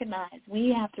to recognize,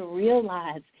 we have to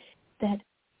realize that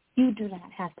you do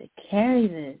not have to carry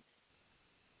this.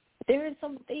 There are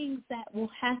some things that will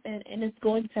happen, and it's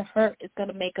going to hurt. It's going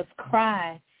to make us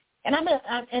cry. And I'm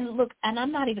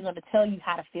not even going to tell you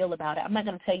how to feel about it. I'm not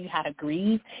going to tell you how to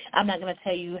grieve. I'm not going to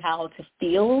tell you how to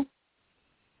feel.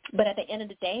 But at the end of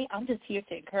the day, I'm just here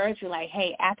to encourage you, like,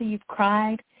 hey, after you've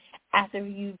cried, after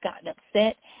you've gotten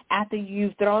upset, after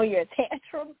you've thrown your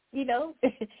tantrum,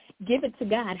 give it to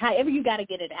God. However you got to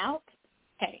get it out,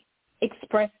 hey,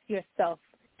 express yourself.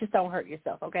 Just don't hurt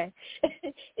yourself, okay?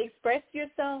 Express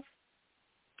yourself.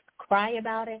 Cry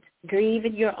about it. Grieve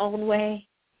in your own way.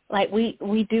 Like,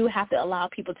 we do have to allow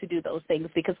people to do those things,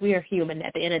 because we are human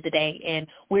at the end of the day, and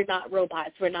we're not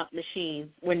robots. We're not machines.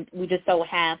 We just don't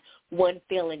have one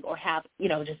feeling or have,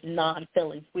 just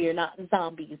non-feelings. We are not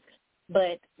zombies.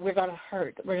 But we're going to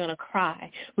hurt. We're going to cry.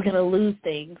 We're going to lose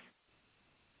things.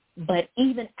 But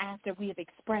even after we have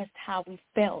expressed how we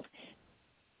felt,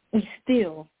 we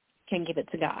still can give it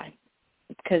to God.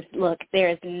 Because, look, there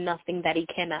is nothing that he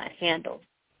cannot handle.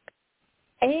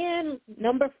 And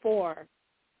number four,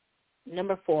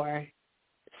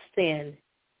 sin.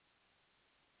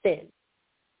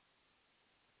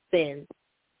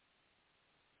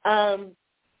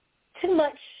 Too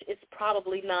much is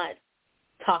probably not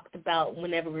talked about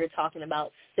whenever we're talking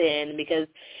about sin, because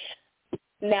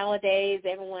nowadays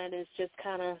everyone is just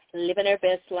kind of living their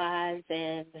best lives,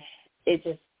 and it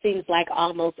just seems like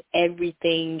almost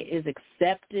everything is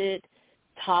accepted,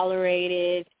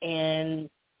 tolerated, and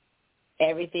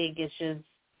everything is just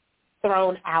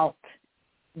thrown out.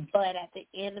 But at the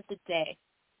end of the day,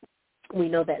 we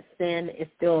know that sin is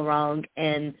still wrong,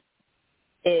 and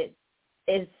there's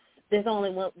still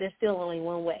only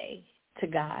one way to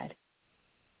God.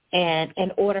 And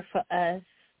in order for us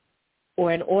to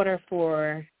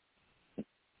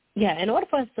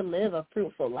live a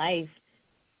fruitful life,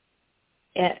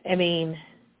 I mean,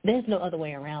 there's no other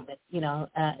way around it.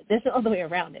 There's no other way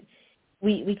around it.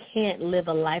 We can't live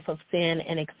a life of sin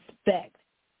and expect,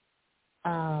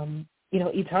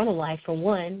 eternal life. For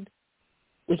one,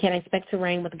 we can't expect to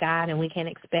reign with God, and we can't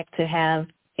expect to have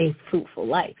a fruitful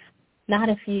life. Not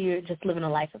if you're just living a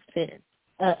life of sin,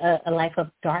 a life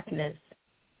of darkness.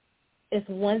 It's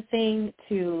one thing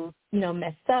to,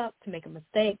 mess up, to make a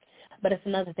mistake, but it's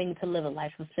another thing to live a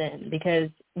life of sin, because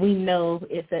we know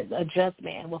it's a just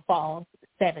man will fall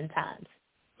 7 times,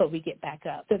 but we get back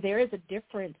up. So there is a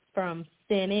difference from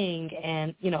sinning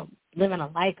and, living a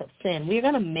life of sin. We're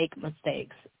going to make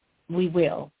mistakes. We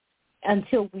will,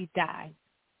 until we die.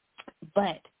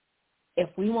 But if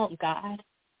we want God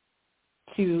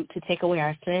to take away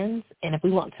our sins, and if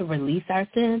we want to release our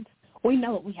sins, we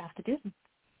know what we have to do.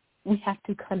 We have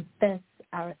to confess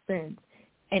our sins,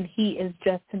 and he is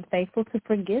just and faithful to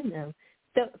forgive them.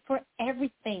 So for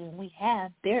everything we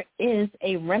have, there is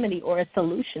a remedy or a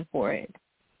solution for it.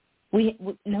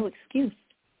 No excuse.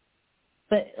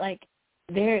 But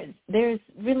there's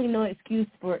really no excuse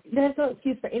for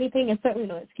anything, and certainly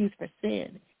no excuse for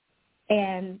sin.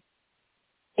 And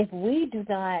if we do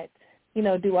not,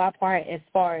 do our part as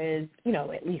far as,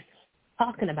 at least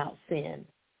talking about sin,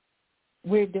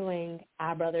 we're doing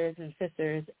our brothers and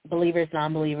sisters, believers,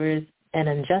 non-believers, an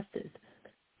injustice.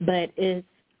 But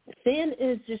sin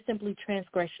is just simply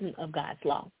transgression of God's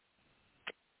law.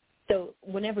 So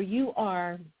whenever you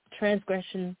are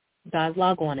transgressing God's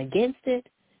law, going against it,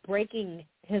 breaking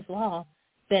his law,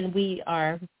 then we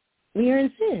are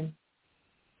in sin.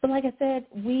 So like I said,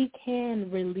 we can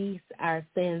release our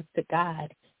sins to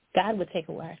God. God would take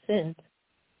away our sins,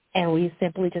 and we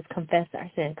simply just confess our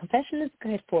sin. Confession is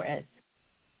good for us.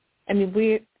 I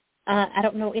mean, I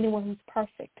don't know anyone who's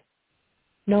perfect.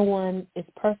 No one is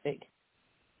perfect.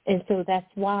 And so that's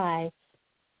why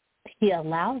he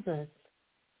allows us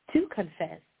to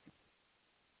confess.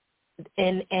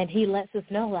 And he lets us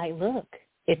know, look,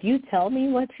 if you tell me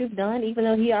what you've done, even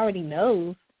though he already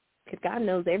knows, because God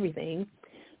knows everything,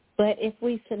 but if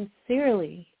we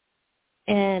sincerely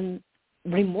and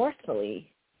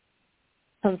remorsefully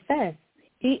confess,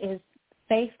 he is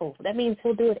faithful. That means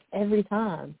he'll do it every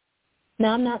time.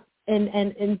 Now, I'm not,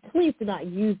 and please do not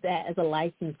use that as a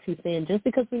license to sin. Just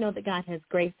because we know that God has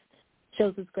grace,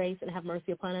 shows his grace and have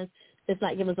mercy upon us, does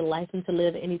not give us a license to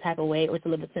live any type of way or to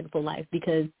live a sinful life,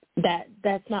 because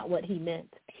that's not what he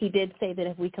meant. He did say that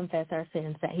if we confess our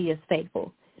sins, that he is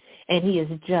faithful and he is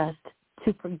just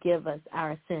to forgive us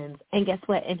our sins. And guess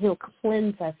what? And he'll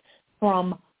cleanse us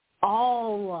from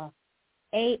all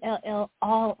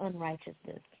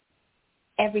unrighteousness.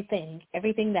 Everything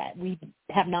that we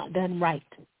have not done right.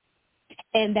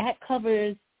 And that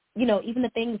covers, even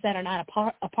the things that are not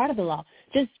a part of the law.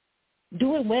 Just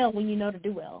doing well when you know to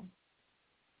do well.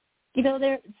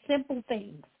 They're simple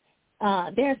things.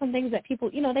 There are some things that people,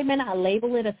 they may not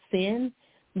label it a sin,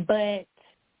 but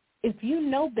if you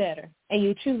know better and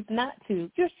you choose not to,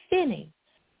 you're sinning.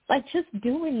 Just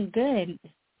doing good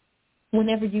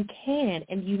whenever you can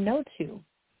and you know to.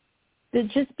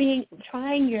 Just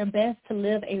trying your best to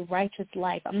live a righteous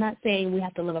life. I'm not saying we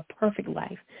have to live a perfect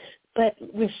life, but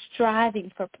we're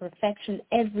striving for perfection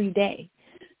every day.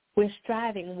 We're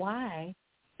striving. Why?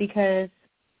 Because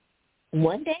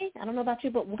one day, I don't know about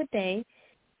you, but one day,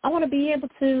 I want to be able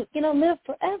to, live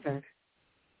forever.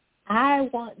 I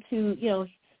want to,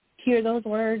 hear those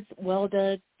words, well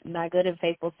done, my good and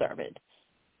faithful servant.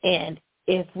 And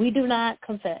if we do not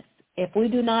confess, if we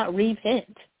do not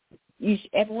repent,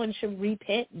 everyone should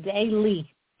repent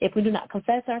daily. If we do not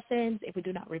confess our sins, if we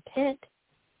do not repent,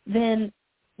 then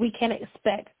we can't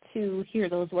expect to hear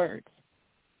those words.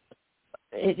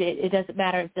 It doesn't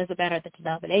matter. It doesn't matter the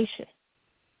denomination.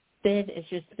 Sin is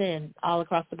just sin all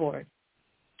across the board.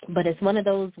 But it's one of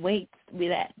those weights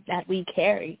that we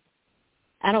carry.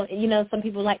 Some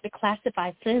people like to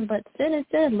classify sin, but sin is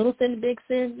sin. Little sin, big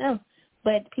sin, no.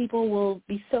 But people will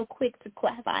be so quick to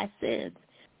classify sins.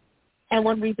 And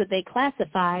one reason they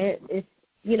classify it is,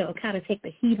 kind of take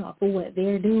the heat off of what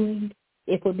they're doing,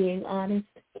 if we're being honest.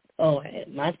 Oh,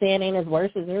 my sin ain't as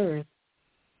worse as yours.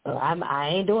 Well, I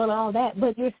ain't doing all that,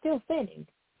 but you're still sinning.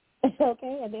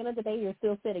 Okay? At the end of the day, you're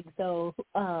still sinning. So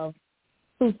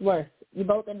who's worse? You're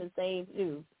both in the same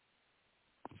shoes.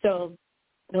 So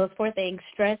those four things: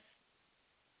 stress,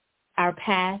 our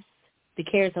past, the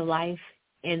cares of life,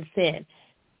 and sin.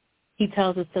 He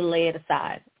tells us to lay it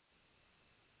aside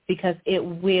because it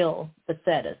will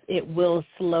beset us. It will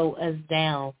slow us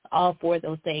down, all four of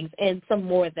those things, and some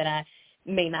more that I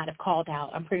may not have called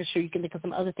out. I'm pretty sure you can think of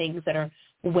some other things that are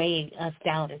weighing us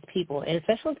down as people, and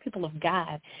especially as people of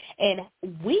God. And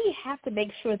we have to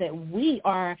make sure that we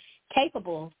are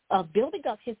capable of building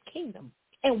up his kingdom.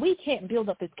 And we can't build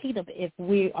up his kingdom if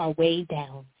we are weighed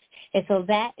down. And so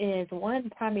that is one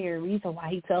primary reason why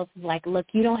he tells us, like, look,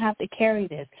 you don't have to carry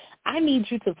this. I need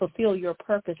you to fulfill your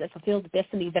purpose and fulfill the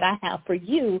destiny that I have for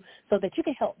you so that you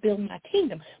can help build my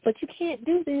kingdom. But you can't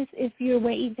do this if you're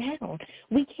weighed down.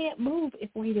 We can't move if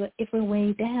we're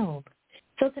weighed down.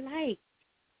 So tonight,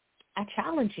 I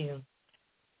challenge you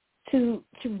to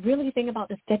really think about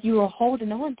this, that you are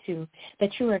holding on to,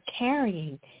 that you are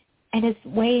carrying, and it's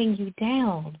weighing you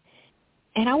down.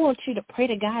 And I want you to pray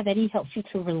to God that he helps you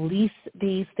to release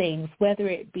these things, whether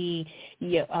it be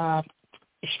your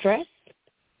stress,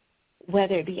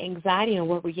 whether it be anxiety and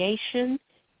worryation,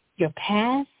 your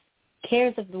past,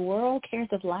 cares of the world, cares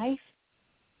of life,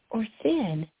 or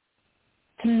sin.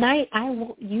 Tonight, I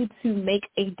want you to make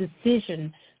a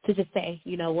decision to just say,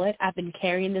 you know what, I've been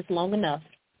carrying this long enough.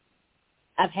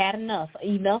 I've had enough.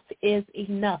 Enough is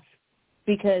enough,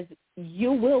 because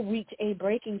you will reach a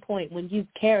breaking point when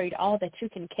you've carried all that you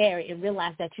can carry and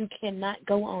realize that you cannot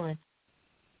go on.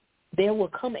 There will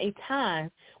come a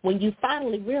time when you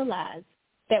finally realize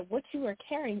that what you are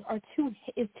carrying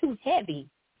is too heavy.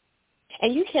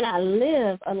 And you cannot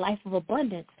live a life of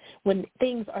abundance when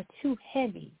things are too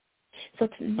heavy. So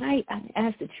tonight, I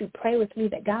ask that you pray with me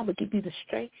that God would give you the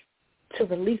strength to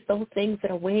release those things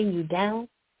that are weighing you down.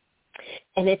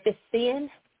 And if it's sin,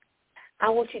 I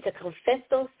want you to confess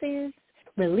those sins,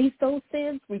 release those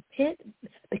sins, repent,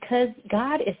 because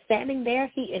God is standing there.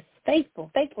 He is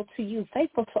faithful to you,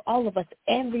 faithful to all of us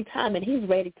every time, and he's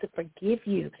ready to forgive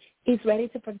you. He's ready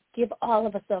to forgive all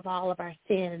of us of all of our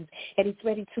sins, and he's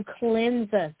ready to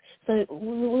cleanse us. So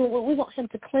we want him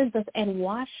to cleanse us and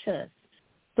wash us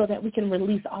so that we can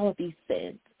release all of these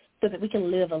sins, so that we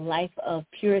can live a life of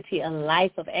purity, a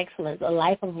life of excellence, a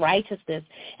life of righteousness,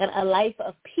 and a life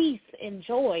of peace and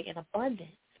joy and abundance.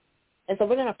 And so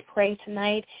we're going to pray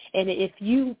tonight, and if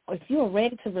you are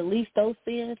ready to release those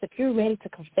sins, if you're ready to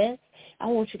confess, I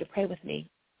want you to pray with me.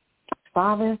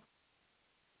 Father,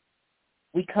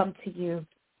 we come to you,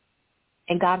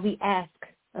 and God, we ask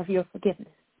of your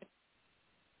forgiveness.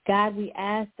 God, we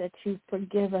ask that you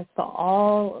forgive us for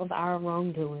all of our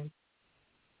wrongdoing.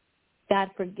 God,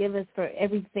 forgive us for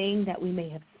everything that we may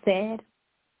have said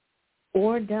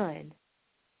or done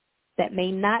that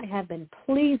may not have been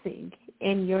pleasing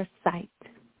in your sight.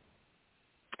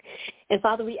 And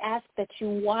Father, we ask that you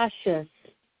wash us,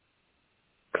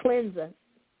 cleanse us,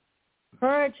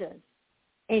 purge us,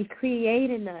 and create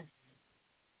in us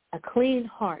a clean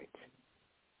heart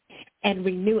and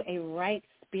renew a right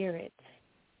spirit.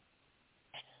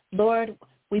 Lord,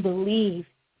 we believe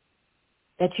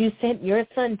that you sent your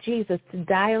son Jesus to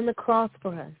die on the cross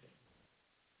for us.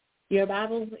 Your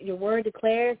Bible, your word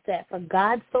declares that for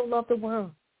God so loved the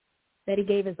world that he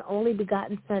gave his only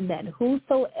begotten son, that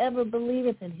whosoever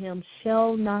believeth in him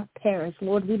shall not perish.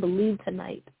 Lord, we believe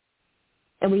tonight,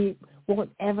 and we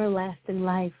want everlasting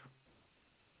life.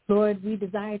 Lord, we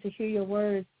desire to hear your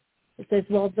words. It says,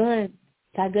 well done,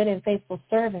 thy good and faithful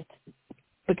servant.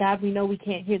 But God, we know we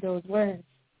can't hear those words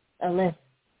unless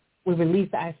we release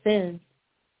our sins.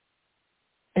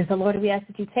 And so, Lord, we ask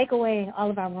that you take away all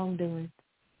of our wrongdoing.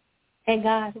 And,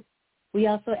 God, we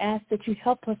also ask that you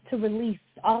help us to release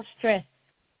all stress,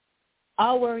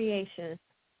 all worryation,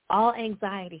 all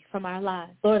anxiety from our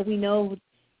lives. Lord, we know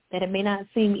that it may not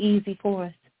seem easy for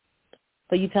us,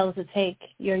 but you tell us to take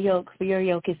your yoke, for your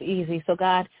yoke is easy. So,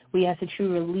 God, we ask that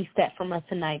you release that from us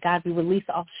tonight. God, we release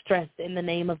all stress in the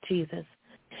name of Jesus.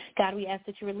 God, we ask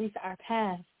that you release our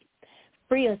past.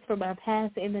 Free us from our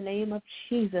past in the name of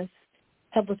Jesus.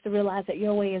 Help us to realize that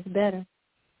your way is better,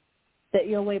 that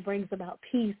your way brings about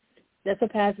peace that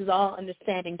surpasses all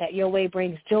understanding, that your way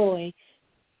brings joy,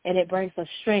 and it brings us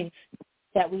strength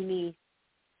that we need.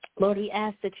 Lord, we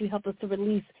ask that you help us to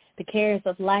release the cares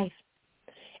of life.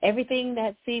 Everything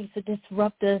that seems to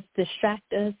disrupt us,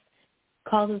 distract us,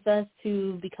 causes us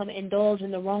to become indulged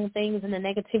in the wrong things and the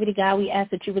negativity, God, we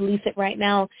ask that you release it right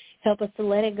now. Help us to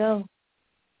let it go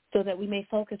so that we may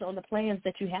focus on the plans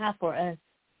that you have for us,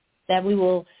 that we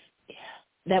will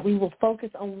focus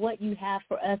on what you have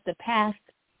for us. The past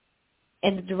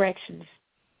and the directions.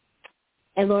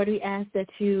 And, Lord, we ask that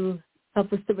you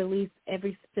help us to release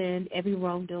every sin, every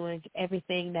wrongdoing,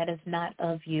 everything that is not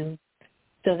of you,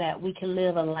 so that we can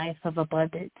live a life of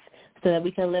abundance, so that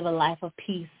we can live a life of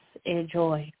peace and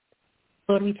joy.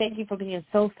 Lord, we thank you for being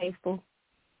so faithful.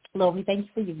 Lord, we thank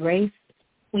you for your grace.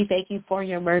 We thank you for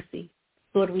your mercy.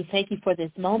 Lord, we thank you for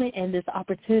this moment and this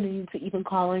opportunity to even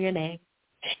call on your name.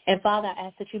 And, Father, I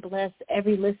ask that you bless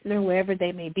every listener wherever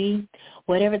they may be.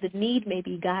 Whatever the need may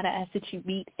be, God, I ask that you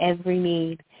meet every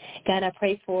need. God, I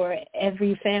pray for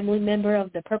every family member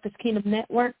of the Purpose Kingdom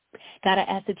Network. God, I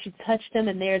ask that you touch them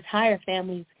and their entire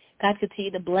families. God, continue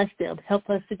to bless them. Help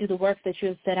us to do the work that you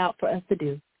have set out for us to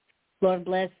do. Lord,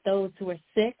 bless those who are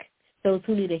sick, those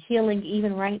who need a healing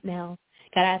even right now.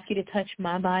 God, I ask you to touch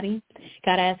my body.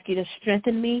 God, I ask you to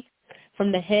strengthen me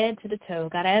from the head to the toe.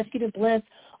 God, I ask you to bless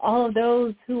all of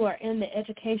those who are in the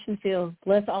education field.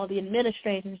 Bless all the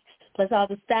administrators. Bless all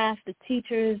the staff, the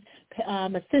teachers,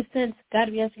 assistants.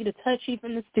 God, we ask you to touch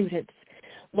even the students.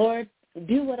 Lord,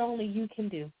 do what only you can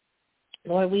do.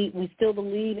 Lord, we still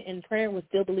believe in prayer. We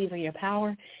still believe in your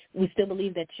power. We still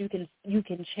believe that you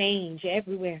can change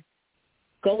everywhere.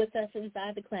 Go with us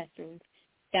inside the classrooms.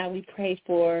 God, we pray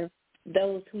for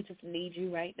those who just need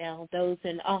you right now, those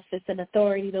in office and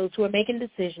authority, those who are making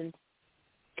decisions.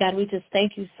 God, we just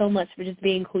thank you so much for just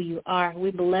being who you are.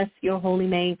 We bless your holy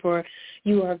name, for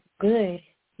you are good.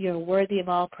 You're worthy of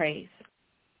all praise.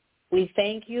 We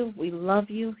thank you, we love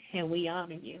you, and we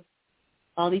honor you.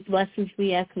 All these blessings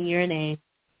we ask in your name.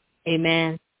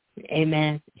 Amen,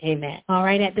 amen, amen. All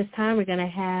right, at this time, we're going to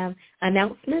have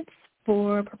announcements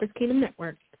for Purpose Kingdom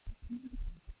Network.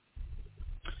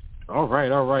 All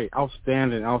right.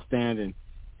 Outstanding.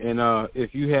 And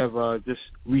if you have just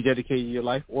rededicated your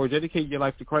life or dedicated your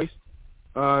life to Christ,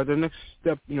 the next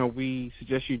step, we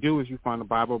suggest you do is you find a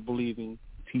Bible-believing,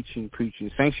 teaching,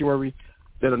 preaching sanctuary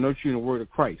that'll nurture you in the word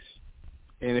of Christ.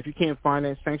 And if you can't find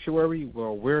that sanctuary,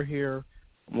 well, we're here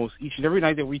almost each and every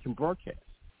night that we can broadcast.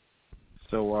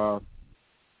 So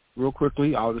real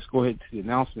quickly, I'll just go ahead to the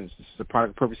announcements. This is a part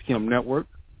of the Purpose Kingdom Network.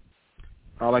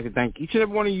 I'd like to thank each and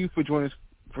every one of you for joining us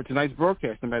for tonight's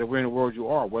broadcast, no matter where in the world you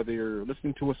are, whether you're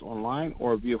listening to us online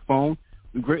or via phone.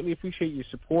 We greatly appreciate your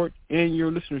support and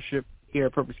your listenership here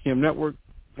at Purpose Kingdom Network,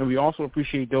 and we also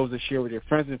appreciate those that share with their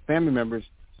friends and family members,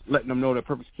 letting them know that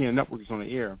Purpose Kingdom Network is on the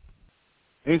air.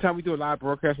 Anytime we do a live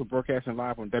broadcast, we're broadcasting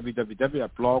live on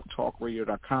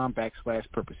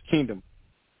www.blogtalkradio.com/Purpose Kingdom.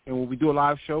 And when we do a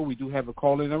live show, we do have a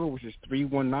call-in number, which is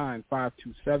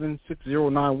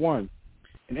 319-527-6091.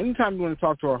 And anytime you want to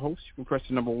talk to our host, you can press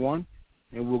the number 1,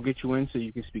 and we'll get you in so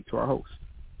you can speak to our host.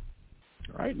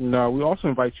 All right, and we also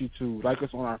invite you to like us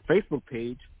on our Facebook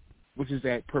page, which is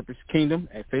at Purpose Kingdom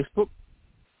at Facebook,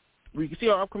 where you can see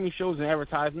our upcoming shows and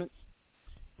advertisements.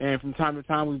 And from time to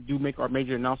time, we do make our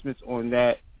major announcements on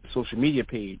that social media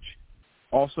page.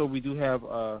 Also, we do have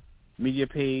a media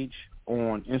page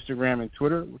on Instagram and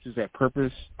Twitter, which is at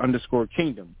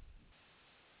Purpose_Kingdom.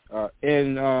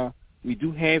 And we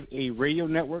do have a radio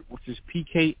network, which is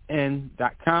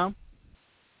pkn.com.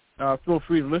 Feel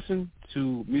free to listen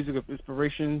to music of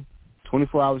inspiration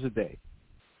 24 hours a day.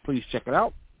 Please check it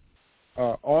out.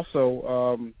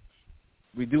 Also,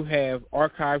 we do have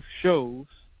archived shows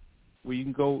where you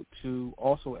can go to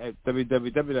also at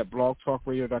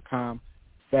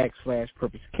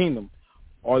www.blogtalkradio.com/Purpose Kingdom.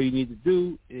 All you need to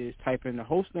do is type in the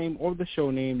host name or the show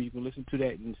name. You can listen to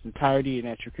that in its entirety and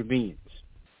at your convenience.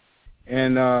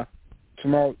 And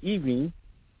tomorrow evening,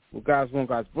 with God's will and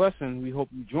God's blessing, we hope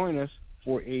you join us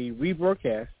for a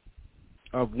rebroadcast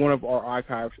of one of our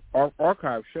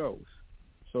archive shows.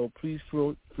 So please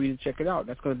feel free to check it out.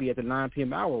 That's going to be at the 9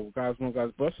 p.m. hour. With God's will and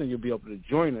God's blessing, you'll be able to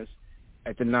join us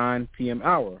at the 9 p.m.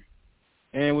 hour.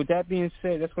 And with that being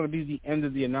said, that's going to be the end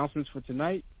of the announcements for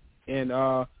tonight. And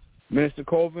Minister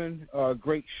Colvin,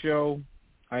 great show.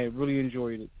 I really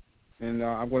enjoyed it. And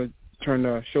I'm going to turn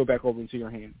the show back over into your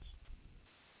hands.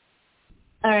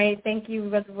 All right. Thank you,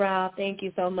 Brother Rob. Thank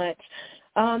you so much.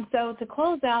 So to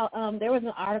close out, there was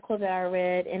an article that I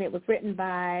read, and it was written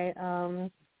by,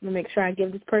 let me make sure I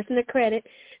give this person the credit.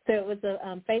 So it was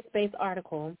a faith-based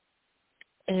article,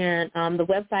 and the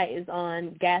website is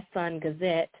on Gaston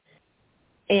Gazette.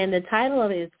 And the title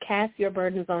of it is Cast Your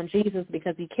Burdens on Jesus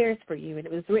Because He Cares for You. And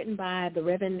it was written by the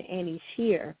Reverend Annie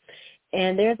Shear.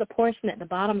 And there's a portion at the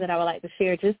bottom that I would like to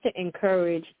share just to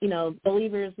encourage,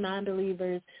 believers,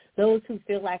 non-believers, those who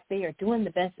feel like they are doing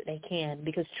the best that they can.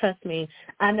 Because trust me,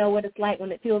 I know what it's like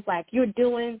when it feels like you're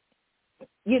doing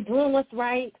what's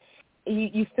right.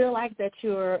 You feel like that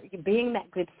you're being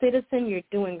that good citizen, you're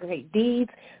doing great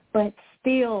deeds, but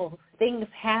still things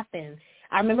happen.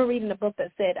 I remember reading a book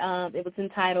that said it was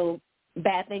entitled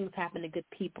bad things happen to good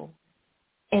people.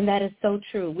 And that is so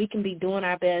true. We can be doing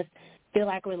our best, feel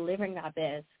like we're living our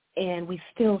best, and we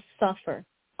still suffer,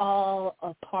 all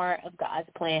a part of God's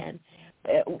plan.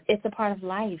 It's a part of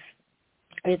life.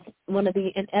 It's one of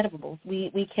the inevitables.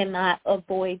 We cannot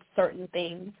avoid certain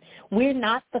things. We're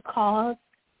not the cause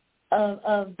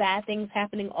of bad things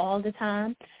happening all the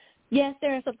time. Yes,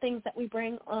 there are some things that we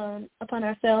bring upon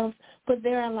ourselves, but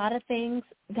there are a lot of things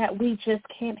that we just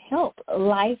can't help.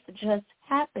 Life just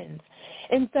happens.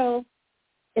 And so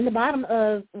in the bottom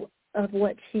of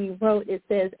what she wrote, it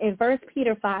says, in 1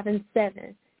 Peter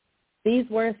 5:7, these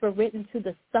words were written to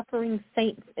the suffering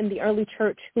saints in the early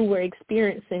church who were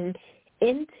experiencing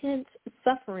intense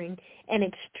suffering and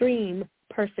extreme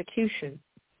persecution,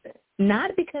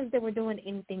 not because they were doing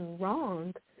anything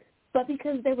wrong, but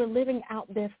because they were living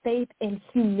out their faith in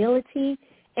humility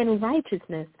and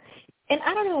righteousness. And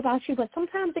I don't know about you, but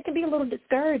sometimes it can be a little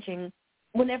discouraging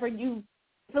whenever you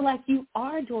feel like you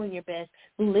are doing your best,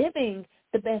 living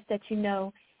the best that you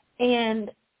know, and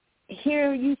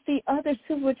here you see others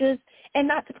who were just, and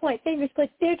not to point fingers, but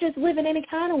they're just living any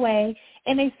kind of way,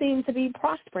 and they seem to be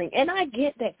prospering. And I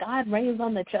get that God reigns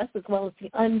on the just as well as the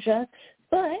unjust,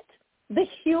 but the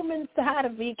human side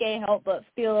of me can't help but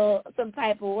feel some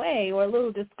type of way or a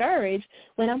little discouraged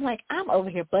when I'm like, I'm over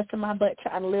here busting my butt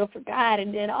trying to live for God,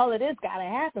 and then all of this got to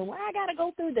happen. Why I got to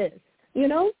go through this, you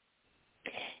know?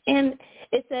 And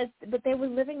it says, but they were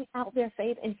living out their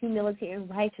faith in humility and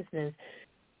righteousness.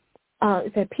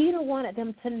 It said Peter wanted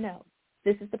them to know,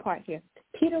 this is the part here,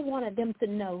 Peter wanted them to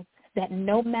know that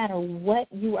no matter what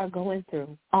you are going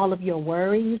through, all of your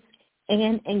worries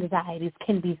and anxieties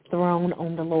can be thrown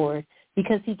on the Lord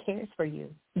because he cares for you.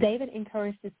 David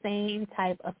encouraged the same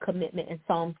type of commitment in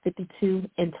Psalms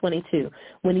 52:22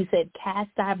 when he said, cast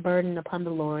thy burden upon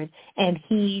the Lord, and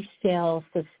he shall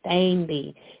sustain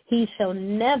thee. He shall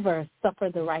never suffer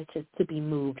the righteous to be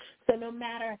moved. So no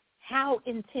matter how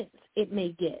intense it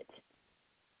may get,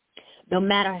 no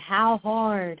matter how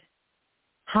hard,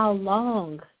 how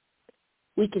long,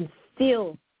 we can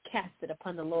still cast it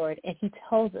upon the Lord, and he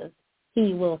tells us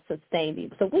he will sustain you.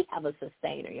 So we have a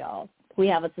sustainer, y'all. We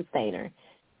have a sustainer.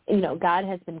 You know, God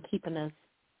has been keeping us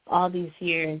all these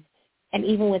years, and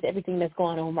even with everything that's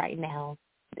going on right now,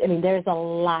 I mean, there's a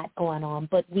lot going on,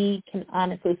 but we can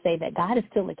honestly say that God is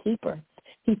still a keeper.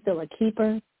 He's still a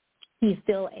keeper. He's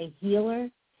still a healer.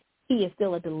 He is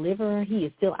still a deliverer. He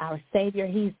is still our Savior.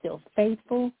 He is still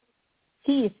faithful.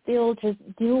 He is still just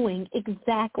doing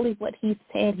exactly what he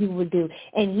said he would do,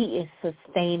 and he is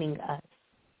sustaining us.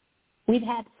 We've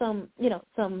had some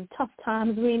tough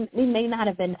times. We may not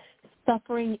have been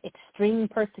suffering extreme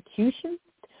persecution,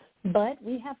 but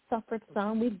we have suffered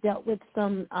some. We've dealt with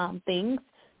some things,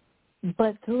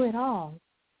 but through it all,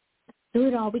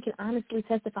 we can honestly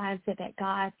testify and say that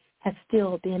God has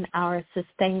still been our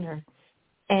sustainer.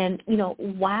 And, you know,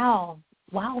 while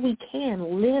we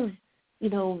can live, you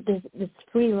know, this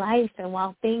free life, and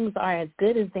while things are as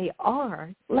good as they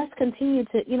are, let's continue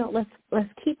to, you know, let's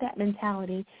keep that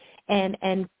mentality and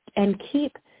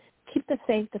keep the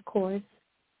faith, of course,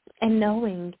 and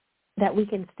knowing that we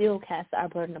can still cast our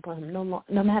burden upon him,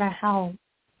 no matter how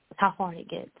hard it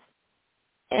gets.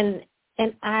 And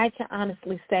I can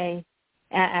honestly say,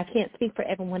 I can't speak for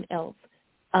everyone else.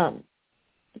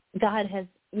 God has,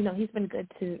 you know, he's been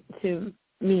good to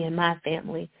me and my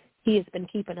family. He has been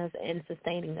keeping us and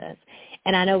sustaining us.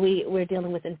 And I know we're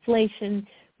dealing with inflation.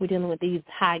 We're dealing with these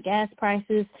high gas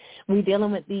prices. We're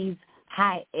dealing with these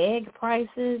high egg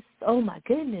prices. Oh, my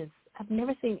goodness. I've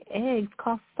never seen eggs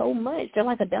cost so much. They're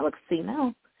like a delicacy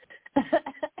now.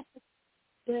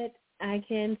 But I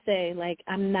can say, like,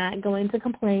 I'm not going to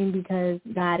complain because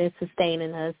God is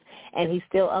sustaining us, and he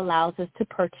still allows us to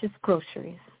purchase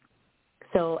groceries.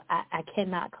 So I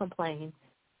cannot complain.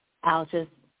 I'll just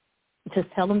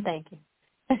tell him thank you.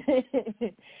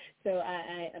 So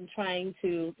I'm trying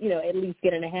to, you know, at least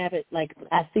get in a habit. Like,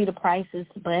 I see the prices,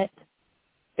 but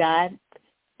God,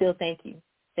 still thank you.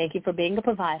 Thank you for being a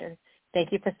provider.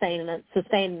 Thank you for sustaining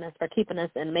us, for keeping us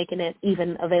and making it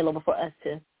even available for us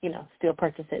to, you know, still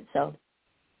purchase it. So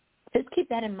just keep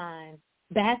that in mind.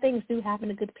 Bad things do happen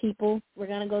to good people. We're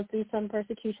going to go through some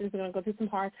persecutions. We're going to go through some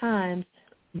hard times.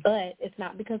 But it's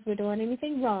not because we're doing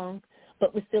anything wrong,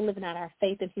 but we're still living out our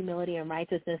faith and humility and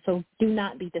righteousness. So do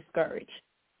not be discouraged.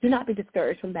 Do not be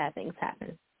discouraged when bad things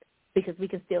happen, because we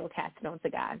can still cast it on to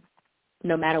God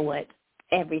no matter what,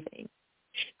 everything.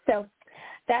 So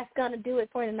that's going to do it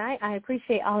for tonight. I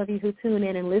appreciate all of you who tune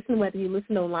in and listen, whether you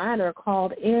listen online or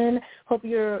called in. Hope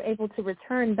you're able to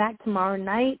return back tomorrow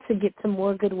night to get some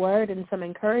more good word and some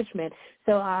encouragement.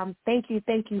 So thank you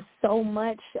so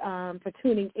much for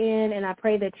tuning in, and I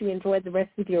pray that you enjoyed the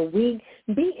rest of your week.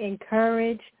 Be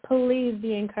encouraged. Please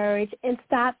be encouraged, and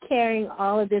stop carrying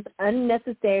all of this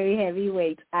unnecessary heavy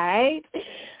weight, all right?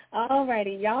 All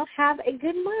righty. Y'all have a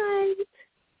good night.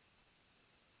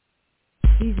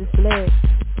 Jesus bless.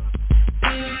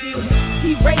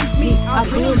 He raised me, I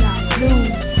will not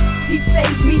lose. He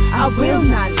saved me, I will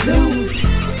not lose.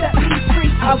 Set me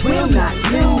free, I will not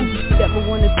lose. Never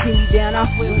wanna see me down,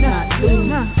 I will not lose.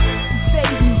 He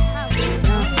saved me.